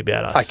that'll be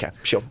about us. Okay,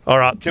 sure. All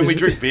right. Can we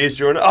drink beers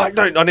during it? Oh,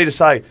 no, I need to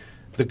say,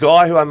 the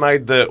guy who I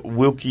made the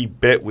Wilkie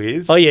bet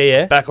with, Oh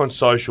yeah. back on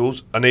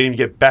socials, I need him to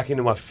get back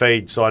into my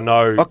feed so I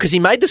know. Oh, because he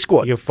made the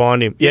squad. You'll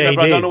find him. Yeah, no, he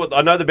but I did. don't know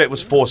I know the bet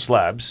was 4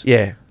 slabs.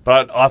 Yeah.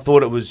 But I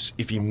thought it was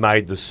if he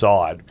made the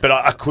side. But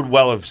I could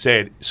well have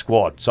said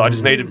squad. So I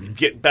just need to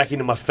get back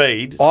into my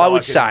feed. So I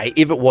would can- say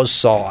if it was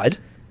side,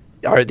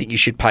 I don't think you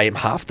should pay him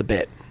half the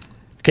bet.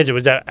 Because it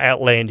was that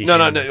outlandish. No.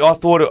 I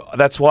thought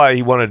that's why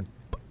he wanted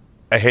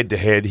a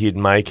head-to-head. He'd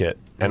make it.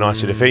 And I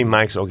said, if he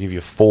makes it, I'll give you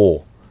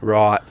 4.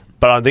 Right.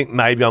 But I think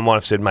maybe I might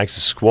have said makes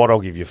the squad, I'll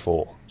give you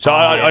 4. So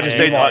I just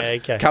need...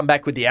 okay. Come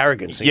back with the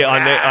arrogance. Yeah,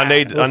 I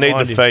need We'll the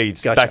find him.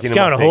 feeds Gotcha. back It's into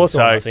going my to feed. Hawthorn,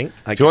 So I think.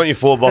 if you want your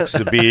 4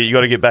 boxes of beer, you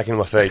got to get back into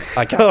my feed.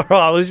 Okay. All right,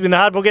 well, this has been the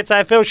Hardball Gets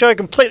AFL show,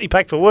 completely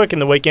packed for work in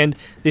the weekend.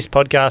 This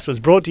podcast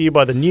was brought to you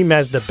by the new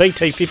Mazda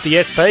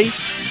BT50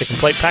 SP, the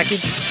complete package.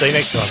 See you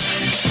next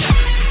time.